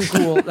other thing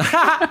cool...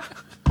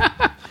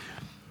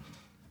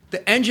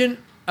 The engine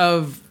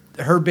of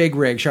her big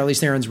rig, Charlize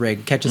Theron's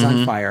rig, catches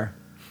on fire.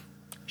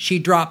 She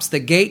drops the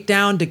gate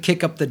down to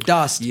kick up the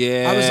dust.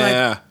 Yeah. I was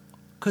like,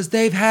 because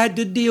they've had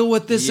to deal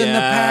with this in the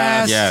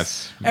past.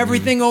 Yes.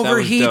 Everything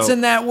overheats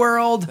in that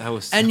world. That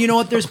was so and you know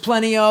what there's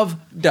plenty of?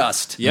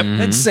 Dust. Yep.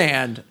 And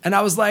sand. And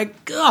I was like,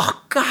 oh,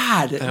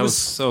 God. That was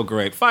so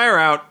great. Fire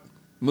out.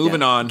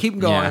 Moving on. Keep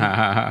going.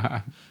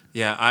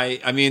 Yeah,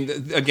 I mean,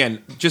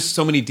 again, just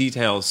so many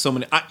details. So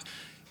many.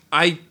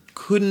 I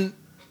couldn't.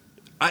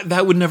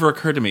 That would never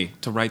occur to me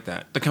to write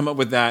that, to come up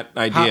with that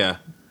idea.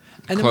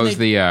 And close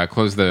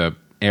the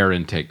air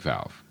intake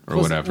valve or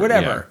whatever.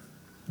 Whatever.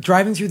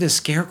 Driving through this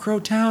scarecrow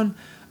town,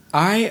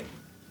 I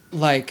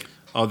like.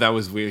 Oh, that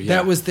was weird. Yeah.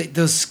 That was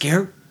those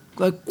scare.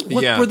 Like,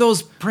 what were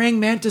those praying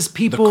mantis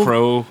people? The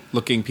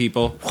crow-looking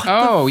people.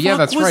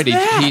 That's right.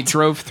 He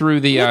drove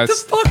through the. What the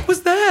fuck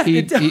was that?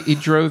 He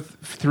drove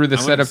through the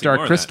set of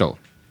Dark Crystal.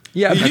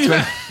 Yeah, that's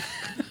what.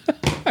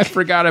 I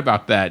forgot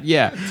about that.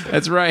 Yeah,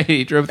 that's right.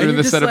 He drove through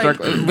the set of Dark.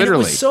 Literally, it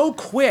was so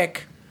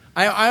quick.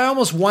 I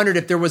almost wondered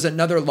if there was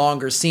another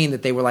longer scene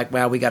that they were like,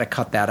 "Well, we got to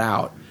cut that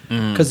out."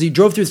 because he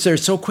drove through there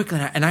so quickly,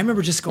 and I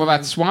remember just going, Well,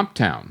 that's Swamp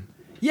Town.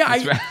 yeah,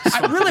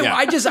 I really, Yeah.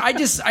 I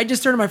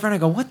just turned to my friend. I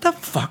go, "What the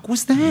fuck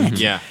was that?"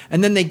 Yeah.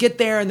 And then they get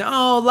there, and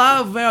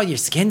love, well, your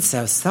skin's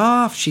so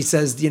soft. She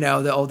says,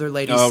 the older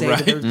ladies Oh, say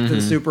right. to the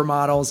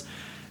supermodels,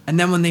 and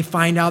then when they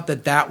find out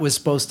that was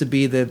supposed to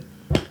be the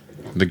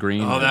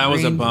Green. Oh, that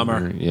was a Green-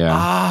 bummer.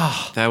 Yeah.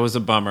 That was a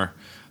bummer.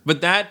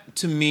 But that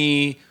to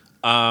me,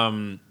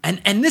 and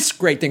this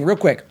great thing, real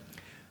quick.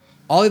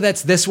 All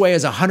that's this way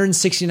is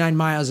 169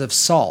 miles of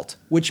salt,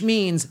 which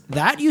means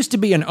that used to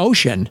be an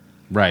ocean.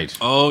 Right.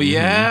 oh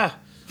yeah,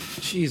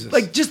 Jesus,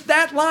 Like, just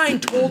that line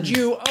told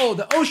you,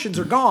 the oceans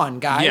are gone,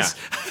 guys.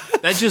 yeah,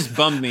 that just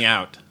bummed me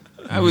out.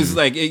 I was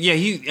like, yeah,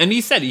 he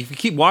said if you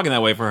keep walking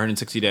that way for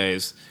 160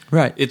 days,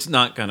 Right. it's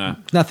not gonna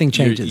Nothing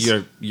changes.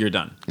 You're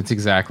done. It's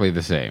exactly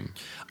the same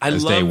I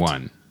as loved day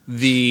one.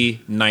 the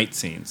night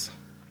scenes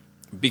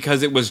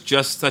because it was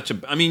just such a.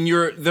 I mean,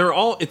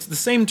 it's the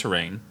same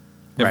terrain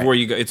everywhere Right.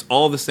 you go. It's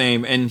all the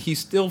same, and he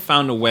still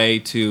found a way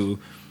to,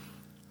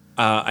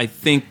 I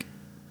think,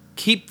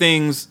 keep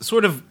things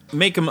sort of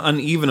make them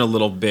uneven a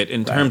little bit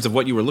in terms of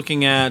what you were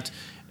looking at,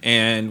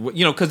 and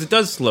because it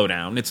does slow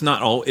down. It's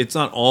not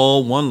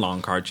all one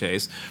long car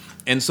chase,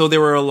 and so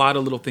there were a lot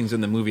of little things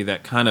in the movie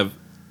that kind of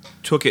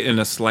took it in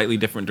a slightly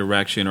different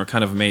direction, or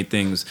kind of made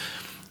things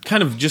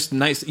kind of just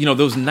nice.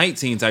 Those night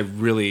scenes,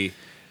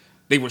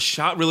 they were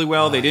shot really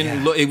well. They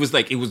didn't look. It was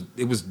like it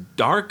was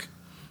dark,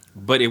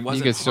 but it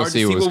wasn't. could still hard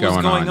see to what was what was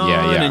going going on.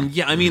 Yeah,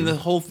 yeah. And I mean, the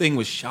whole thing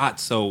was shot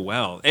so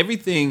well.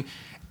 Everything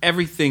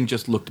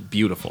just looked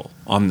beautiful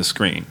on the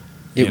screen.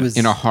 It was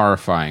In a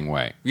horrifying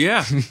way.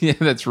 Yeah, Yeah,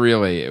 that's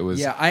really, it was.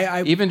 Yeah,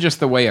 I even just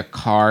the way a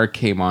car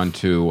came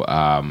onto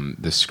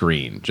the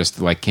screen,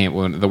 just like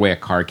the way a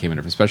car came in,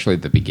 especially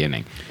at the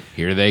beginning.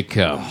 Here they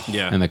come.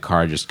 Yeah. And the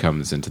car just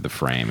comes into the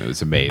frame. It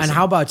was amazing. And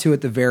how about too at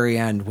the very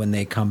end when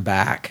they come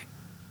back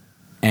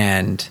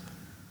and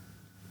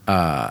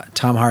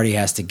Tom Hardy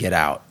has to get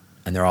out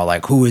and they're all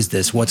like, "Who is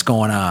this? What's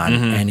going on?"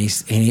 And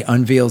he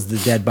unveils the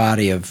dead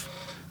body of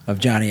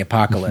Johnny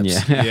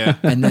Apocalypse. Yeah. yeah.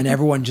 And then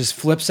everyone just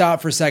flips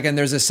out for a second.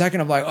 There's a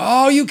second of like,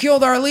 "Oh, you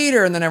killed our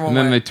leader," and then everyone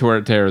And then went,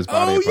 they tear his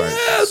body "Oh apart.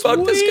 yeah,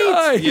 fuck this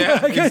guy."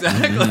 Yeah,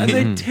 exactly. And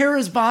they tear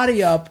his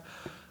body up.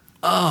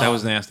 That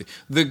was nasty.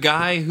 The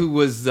guy who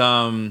was,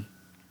 and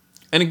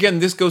again,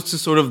 this goes to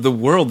sort of the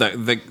world that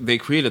they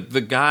created.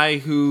 The guy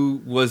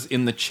who was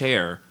in the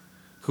chair,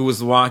 who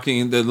was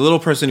walking, the little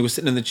person who was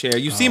sitting in the chair.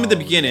 You see him at the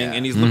beginning, yeah.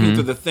 and he's looking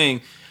through the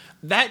thing.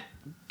 That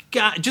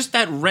guy, just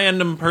that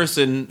random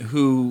person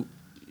who,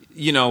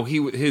 I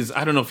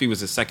don't know if he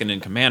was his second in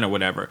command or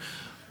whatever,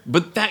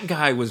 but that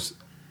guy was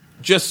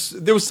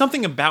just, there was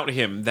something about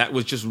him that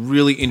was just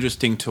really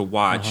interesting to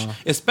watch,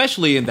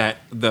 especially in that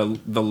the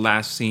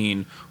last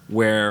scene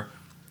where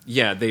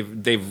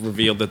they've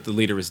revealed that the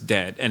leader is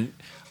dead, and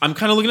I'm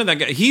kind of looking at that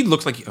guy. He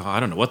looks like, I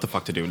don't know what the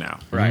fuck to do now.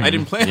 Right. I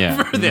didn't plan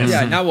Yeah. for this.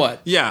 Yeah, now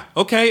what? Yeah.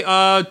 Okay.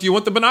 Do you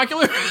want the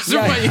binoculars? Or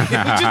Yeah. what? It was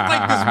just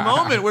like this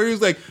moment where he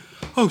was like,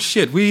 "Oh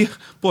shit,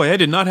 I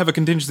did not have a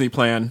contingency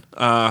plan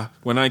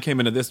when I came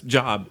into this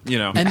job."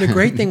 And the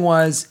great thing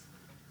was,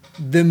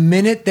 the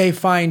minute they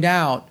find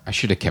out, I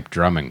should have kept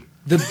drumming.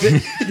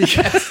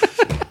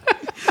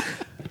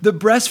 the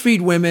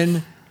breastfeed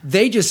women,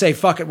 they just say,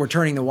 "Fuck it, we're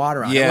turning the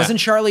water on." Yeah. It wasn't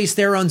Charlize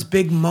Theron's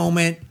big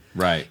moment.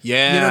 Right.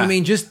 Yeah. You know what I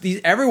mean? Just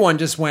everyone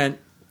just went,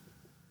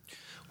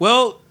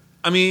 Well,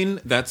 I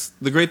mean, that's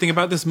the great thing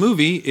about this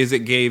movie is it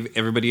gave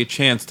everybody a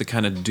chance to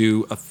kind of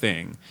do a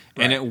thing,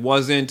 and it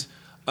wasn't.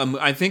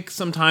 I think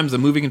sometimes a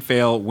movie can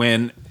fail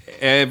when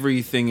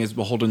everything is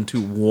beholden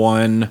to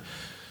one.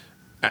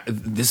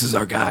 This is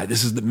our guy.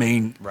 This is the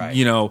main. Right.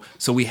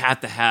 So we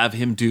had to have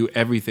him do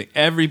everything.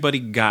 Everybody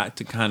got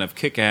to kind of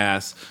kick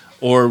ass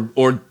or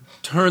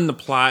turn the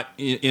plot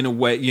in a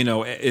way.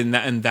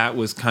 And that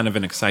was kind of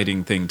an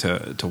exciting thing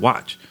to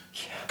watch.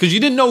 Because you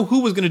didn't know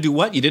who was going to do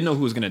what. You didn't know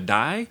who was going to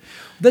die.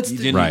 "That's You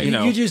didn't, Right.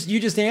 You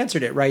just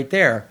answered it right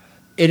there."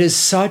 It is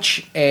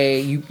such a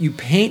you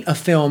paint a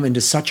film into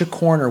such a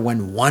corner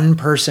when one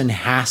person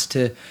has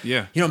to.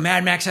 Yeah.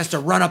 Mad Max has to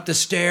run up the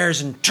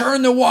stairs and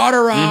turn the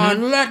water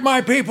on. Let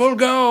my people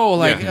go.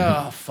 Like,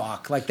 Yeah. oh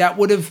fuck, like that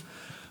would have.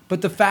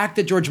 But the fact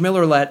that George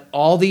Miller let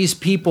all these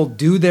people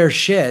do their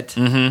shit,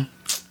 man.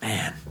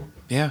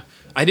 Yeah.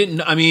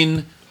 I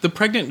mean, the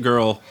pregnant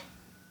girl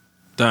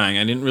dying,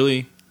 I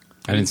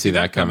didn't see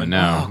that coming.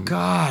 No. Oh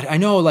God, I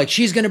know. Like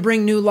she's gonna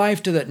bring new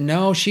life to the.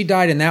 No, she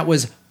died, and that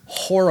was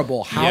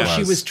horrible. How Yeah.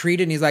 she was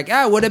treated. And he's like,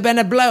 would have been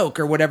a bloke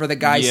or whatever the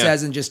guy Yeah.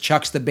 says, and just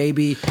chucks the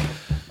baby.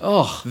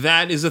 Oh,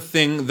 That is a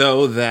thing,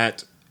 though,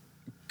 that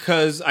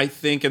because I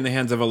think in the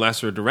hands of a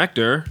lesser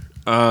director,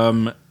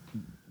 that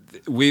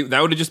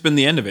would have just been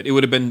the end of it. It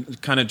would have been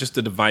kind of just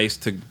a device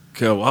to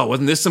go, "Oh,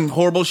 wasn't this some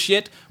horrible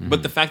shit?"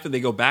 But the fact that they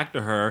go back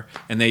to her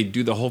and they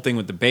do the whole thing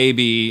with the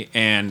baby,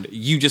 and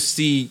you get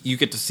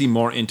to see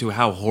more into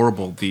how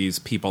horrible these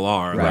people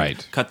are. Right.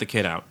 Like, cut the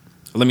kid out.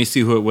 Let me see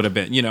who it would have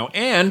been.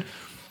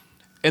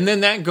 And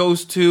then that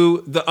goes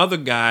to the other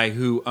guy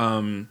who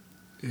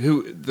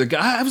the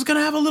guy I was gonna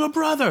have a little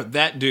brother.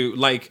 That dude,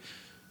 like,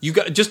 you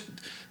got just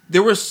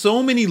there were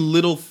so many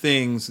little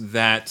things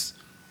that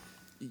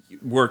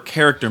were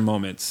character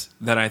moments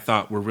that I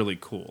thought were really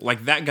cool.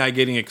 Like that guy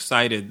getting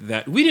excited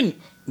that we didn't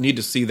need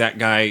to see that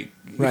guy.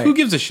 Right. Who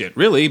gives a shit,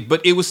 really?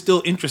 But it was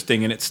still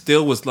interesting, and it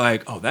still was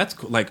like, oh, that's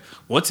cool. Like,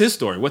 what's his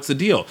story? What's the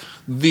deal?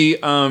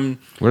 What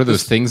are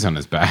those things on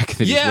his back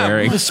that he's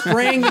wearing? They're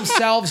spraying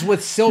themselves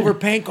with silver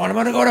paint going, I'm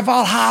going to go to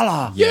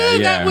Valhalla. Yeah,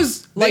 that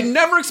was... They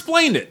never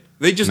explained it.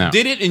 They just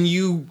did it, and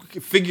you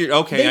figured,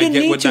 okay, I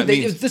get what that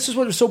means. This is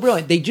what was so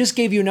brilliant. They just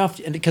gave you enough,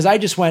 because I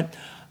just went,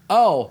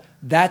 oh,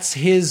 that's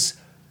his...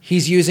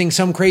 He's using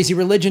some crazy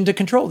religion to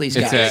control these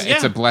guys.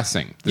 It's a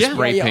blessing. The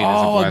spray paint is a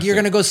oh, blessing. you're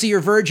going to go see your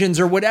virgins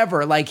or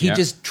whatever. Like, he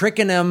just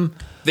tricking them.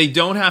 They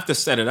don't have to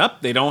set it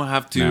up. They don't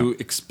have to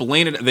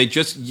explain it. They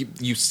just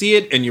you see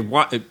it and you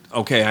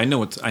okay, I know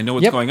what's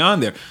going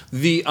on there.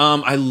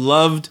 I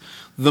loved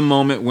the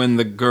moment when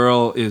the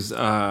girl is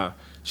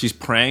she's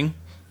praying,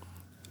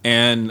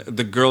 and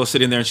the girl is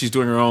sitting there and she's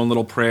doing her own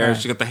little prayers.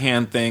 Right. She got the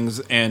hand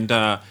things, and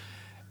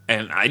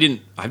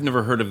I've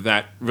never heard of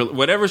that.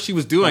 Whatever she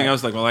was doing, I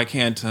was like, well, I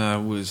can't. I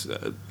don't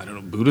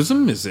know,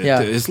 Buddhism? Is it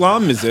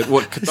Islam? Is it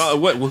what?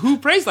 Who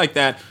prays like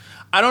that?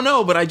 I don't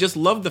know, but I just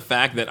love the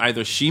fact that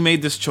either she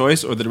made this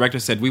choice or the director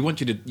said,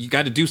 you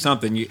got to do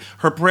something.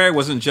 Her prayer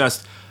wasn't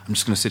just, I'm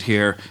just going to sit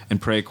here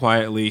and pray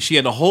quietly. She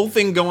had a whole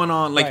thing going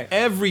on. Like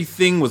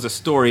everything was a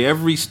story.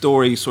 Every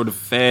story sort of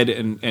fed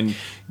and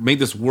made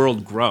this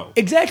world grow.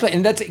 Exactly,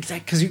 and that's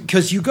exactly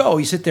because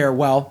you sit there.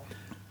 Well,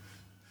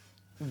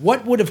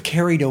 what would have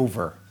carried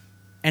over,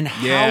 and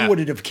how would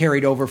it have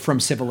carried over from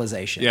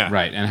civilization? Yeah,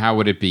 right. And how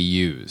would it be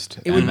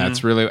used?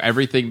 That's really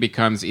everything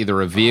becomes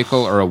either a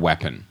vehicle or a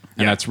weapon.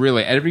 And that's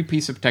really every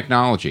piece of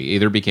technology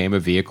either became a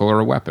vehicle or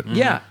a weapon.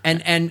 Yeah,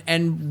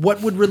 and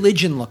what would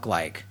religion look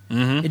like?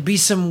 It'd be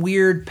some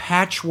weird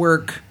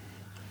patchwork.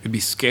 It'd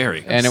be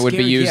scary. And it would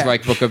be used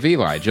like Book of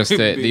Eli. Just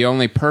the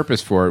only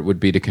purpose for it would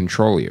be to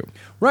control you.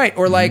 Right,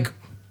 or like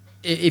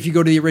if you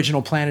go to the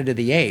original Planet of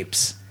the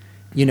Apes,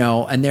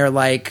 and they're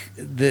like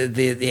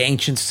the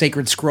ancient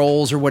sacred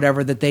scrolls or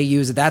whatever that they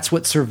use. That's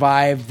what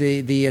survived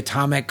the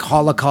atomic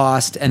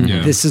holocaust, and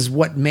this is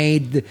what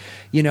made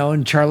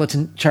and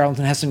Charlton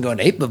Heston going,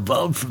 ape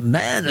evolved from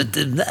man.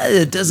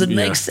 It doesn't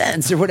make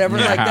sense or whatever,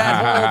 like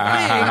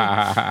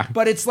that whole thing.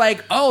 But it's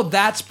like, oh,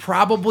 that's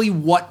probably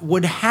what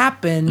would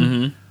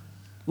happen.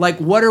 Like,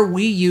 what are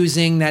we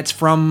using that's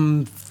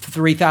from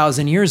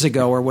 3,000 years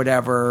ago or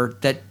whatever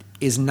that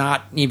is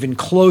not even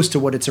close to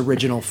what its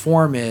original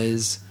form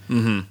is?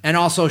 And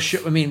also,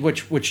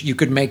 which you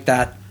could make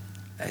that.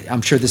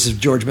 I'm sure this is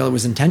George Miller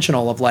was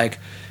intentional of like,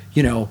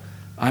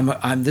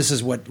 I'm. This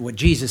is what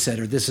Jesus said,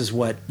 or this is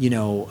what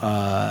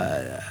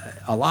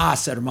Allah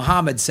said, or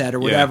Muhammad said, or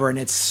whatever, and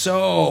it's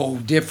so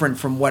different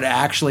from what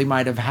actually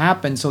might have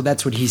happened. So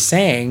that's what he's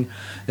saying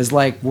is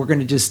like we're going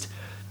to just.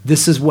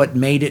 This is what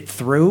made it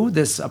through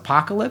this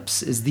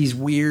apocalypse. Is these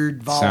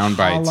weird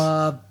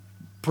Valhalla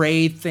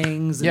pray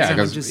things. And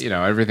because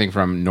everything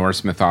from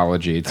Norse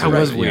mythology to that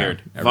was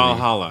weird.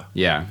 Valhalla.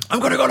 Yeah, I'm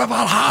going to go to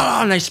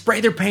Valhalla, and they spray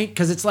their paint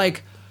because it's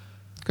like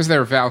because they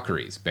were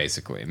Valkyries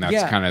basically, and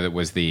that's kind of it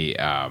was the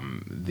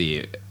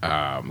kind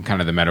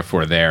of the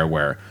metaphor there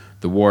where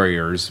the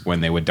warriors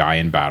when they would die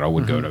in battle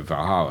would go to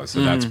Valhalla.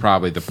 So that's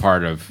probably the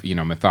part of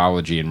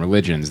mythology and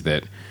religions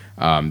that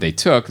they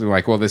took. They're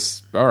like, well,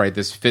 this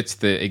fits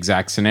the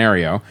exact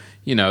scenario.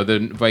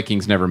 The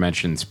Vikings never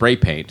mentioned spray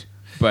paint.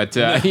 But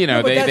but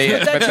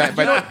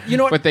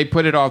they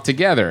put it all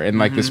together in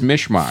like this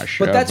mishmash.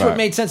 But that's what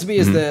made sense to me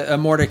is the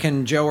Mordecai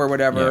and Joe or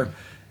whatever. Yeah.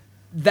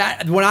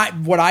 That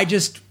what I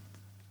just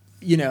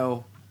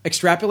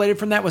extrapolated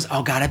from that was,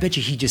 oh God, I bet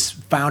you he just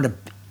found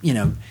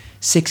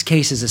 6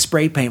 cases of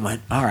spray paint.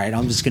 Went, all right,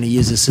 I'm just going to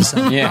use this as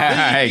something.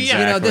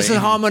 Exactly. This is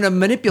how I'm going to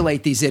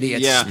manipulate these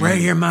idiots. Yeah. Spray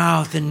your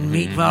mouth and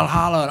meet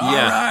Valhalla. All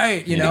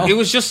right, It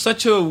was just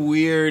such a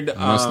weird.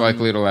 Most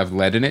likely it'll have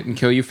lead in it and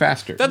kill you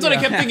faster. That's what I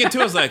kept thinking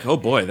too. I was like, oh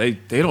boy, they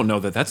don't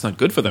know that's not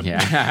good for them. These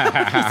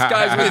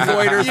guys with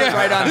goiters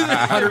right on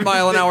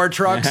 100-mile-an-hour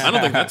trucks. I don't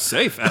think that's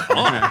safe at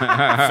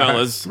all,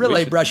 fellas.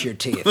 Really brush your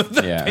teeth.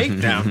 Take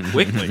down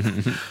quickly.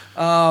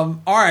 All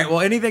right.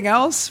 Well, anything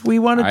else we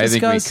want to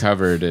discuss? I think we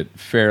covered it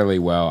fairly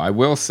well. I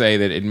will say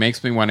that it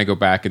makes me want to go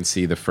back and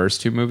see the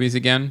first 2 movies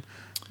again.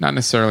 Not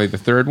necessarily the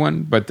third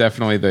one, but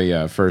definitely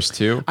the first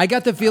 2. I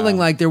got the feeling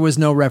like there was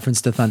no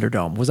reference to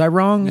Thunderdome. Was I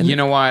wrong? You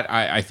know what?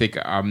 I think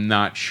I'm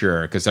not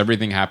sure because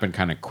everything happened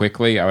kind of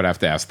quickly. I would have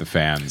to ask the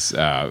fans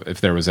if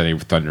there was any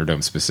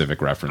Thunderdome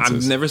specific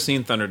references. I've never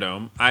seen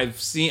Thunderdome.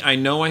 I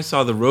know I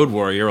saw The Road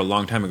Warrior a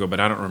long time ago, but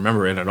I don't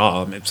remember it at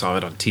all. I saw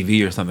it on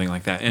TV or something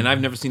like that. And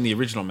I've never seen the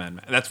original Mad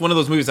Max. That's one of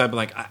those movies I'd be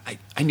like,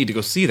 I need to go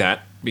see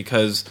that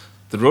because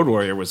The Road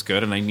Warrior was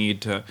good, and I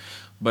need to.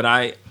 But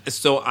I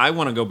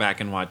want to go back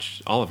and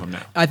watch all of them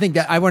now. I think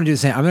that I want to do the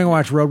same. I'm going to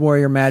watch Road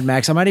Warrior, Mad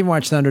Max. I might even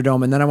watch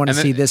Thunderdome, and then I want to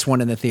see this one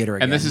in the theater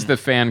again. And this is the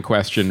fan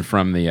question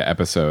from the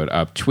episode.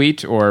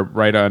 Tweet or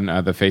write on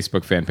the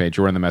Facebook fan page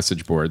or on the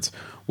message boards.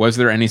 Was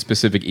there any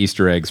specific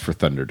Easter eggs for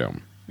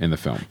Thunderdome? in the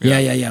film.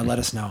 Yeah. Let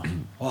us know.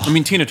 I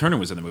mean, Tina Turner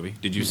was in the movie.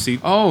 Did you see?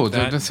 Oh,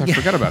 that? I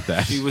forgot about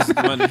that. She was the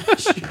one.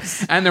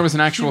 And there was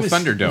an actual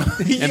Thunderdome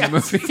in the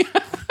movie.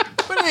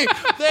 But hey,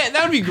 that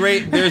would be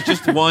great. There's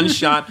just one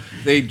shot.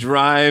 They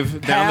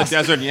drive down the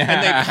desert and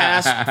they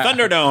pass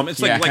Thunderdome.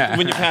 It's like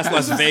when you pass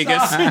Las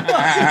Vegas.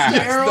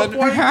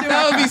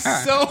 That would be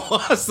so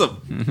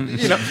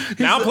awesome.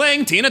 Now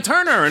playing Tina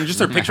Turner and just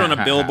her picture on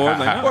a billboard.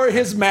 Like, Or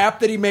his map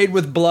that he made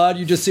with blood,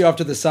 you just see off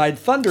to the side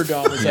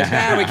Thunderdome. It's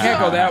like, we can't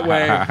go that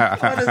way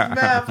on his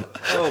map.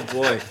 oh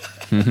boy.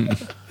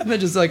 And then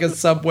just like a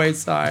Subway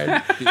sign.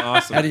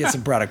 Awesome. I had to get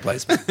some product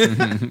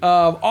placement.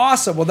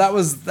 Awesome. Well, that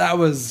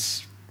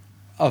was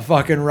a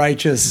fucking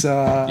righteous.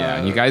 Yeah,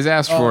 and you guys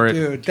asked for it.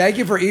 Dude, thank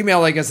you for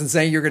emailing us and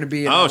saying you're going to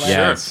be in LA. Sure.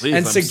 Yes. Please,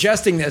 And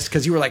suggesting this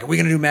because you were like, "Are we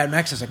going to do Mad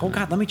Max?" I was like, "Oh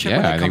God, let me check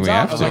when Yeah, that I think comes we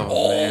out." have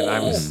I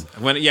was to.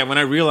 like, Man, when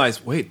I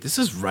realized, wait, this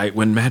is right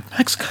when Mad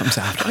Max comes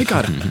out.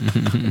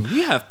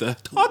 We have to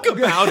talk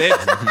about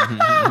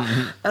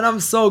it. and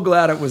I'm so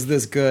glad it was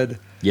this good.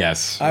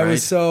 Yes. I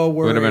was so It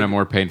worried. would have been a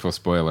more painful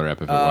spoiler ep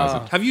if it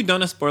wasn't. Have you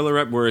done a spoiler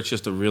rep where it's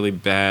just a really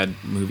bad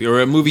movie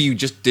or a movie you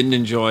just didn't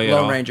enjoy at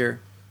all? Lone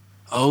Ranger.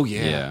 Oh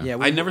yeah, Yeah,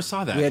 I never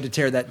saw that. We had to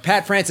tear that.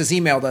 Pat Francis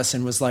emailed us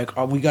and was like,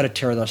 "Oh, we got to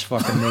tear this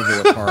fucking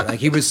movie apart."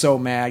 Like he was so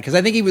mad because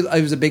I think he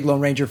was a big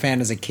Lone Ranger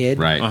fan as a kid,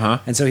 Right.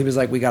 And so he was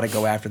like, "We got to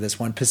go after this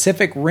one."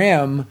 Pacific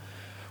Rim,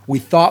 we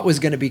thought was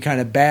going to be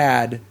kind of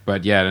bad,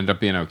 But yeah, it ended up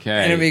being okay.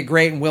 and it'd be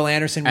great. And Will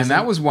Anderson, was And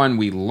that in- was one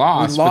we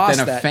lost, We but lost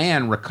then a that.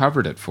 fan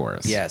recovered it for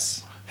us.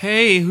 yes.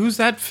 Hey, who's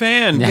that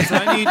fan? Because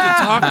I need to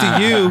talk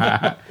to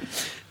you.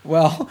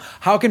 Well,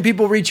 how can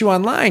people reach you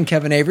online,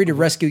 Kevin Avery, to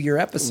rescue your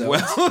episode?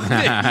 Well,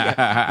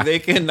 they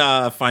can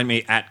find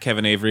me at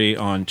Kevin Avery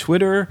on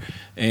Twitter,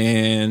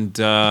 and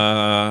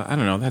I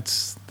don't know.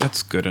 That's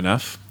good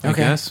enough. I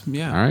guess.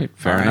 Yeah. All right,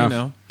 fair enough. You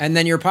know. And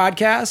then your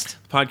podcast?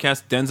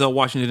 Podcast Denzel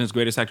Washington's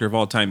greatest actor of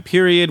all time.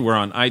 Period. We're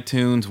on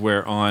iTunes.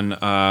 We're on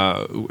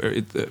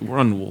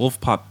Wolf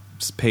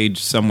Pop's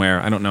page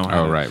somewhere. I don't know.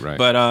 Oh, right.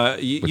 But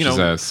Which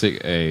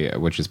is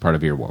which is part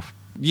of Earwolf.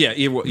 Yeah.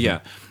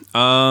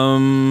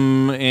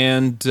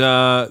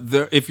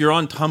 If you're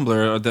on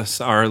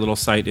Tumblr, our little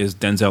site is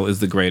Denzel is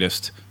the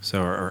greatest.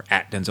 Or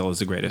at Denzel is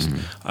the greatest.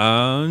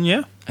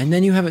 Yeah. And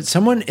then you have it.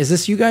 Someone, is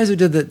this you guys who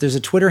did there's a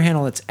Twitter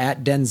handle that's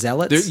at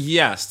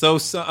Denzelits? So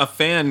a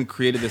fan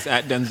created this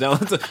at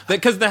Denzelits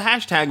because the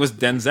hashtag was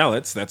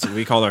Denzelits. That's what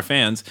we call our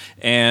fans.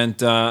 And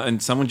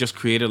someone just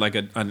created like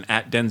an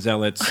at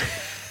Denzelits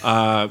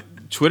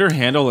Twitter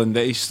handle,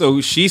 and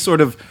she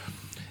sort of,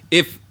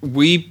 if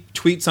we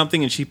tweet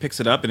something and she picks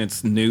it up and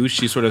it's news,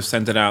 she sort of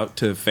sends it out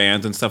to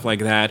fans and stuff like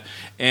that.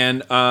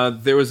 And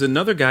there was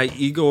another guy,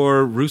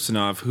 Igor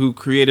Rusinov, who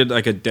created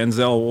like a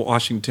Denzel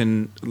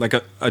Washington, like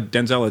a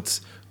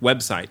Denzelits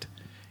website.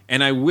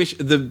 And I wish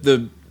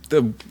the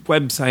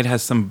website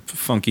has some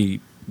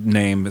funky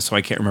name, so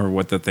I can't remember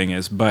what the thing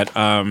is. But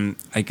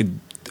I could,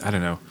 I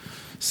don't know,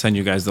 send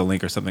you guys the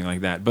link or something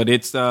like that. But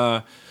it's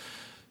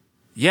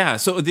yeah,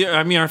 so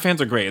our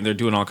fans are great, and they're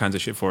doing all kinds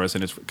of shit for us,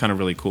 and it's kind of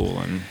really cool.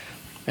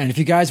 And if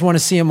you guys want to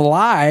see them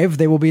live,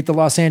 they will be at the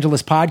Los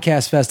Angeles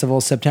Podcast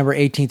Festival, September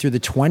 18th through the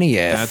 20th.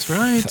 That's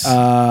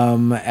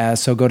right.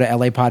 So go to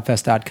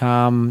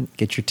lapodfest.com,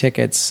 get your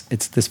tickets.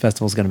 This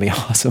festival is going to be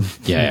awesome.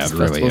 Yeah, this it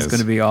really festival is. going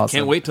to be awesome.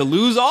 Can't wait to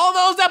lose all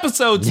those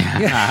episodes.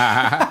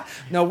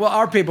 No, well,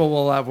 our people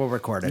will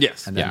record it.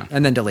 Yes.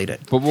 And then delete it.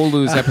 But we'll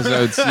lose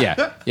episodes.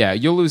 Yeah.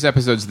 You'll lose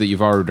episodes that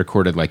you've already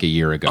recorded like a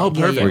year ago. Oh,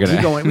 perfect. Yeah, We're gonna,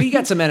 keep going. We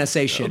got some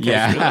NSA shit.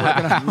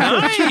 yeah.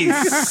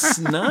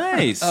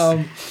 Nice.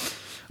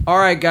 All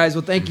right, guys.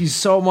 Well, thank you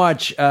so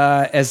much.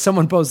 As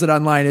someone posted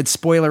online, it's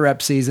spoiler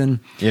ep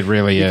season. It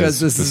really Because is.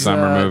 this The is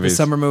summer movies. The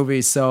summer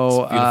movies.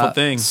 So It's a beautiful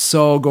thing.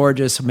 So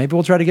gorgeous. Maybe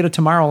we'll try to get a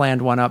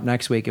Tomorrowland one up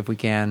next week if we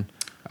can.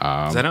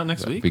 Is that out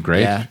next That'd week? be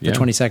great. Yeah, the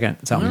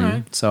 22nd. Something. All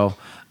right. So,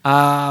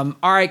 all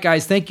right,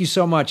 guys. Thank you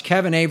so much,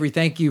 Kevin Avery.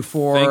 Thank you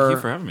for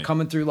having me.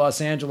 coming through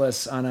Los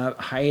Angeles on a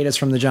hiatus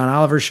from the John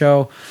Oliver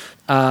Show.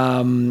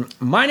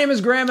 My name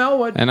is Graham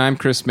Elwood. And I'm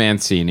Chris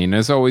Mancini. And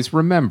as always,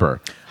 remember,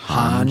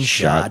 Han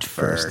shot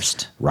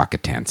first.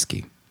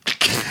 Rockatansky.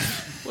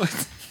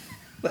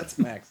 That's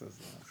Max's.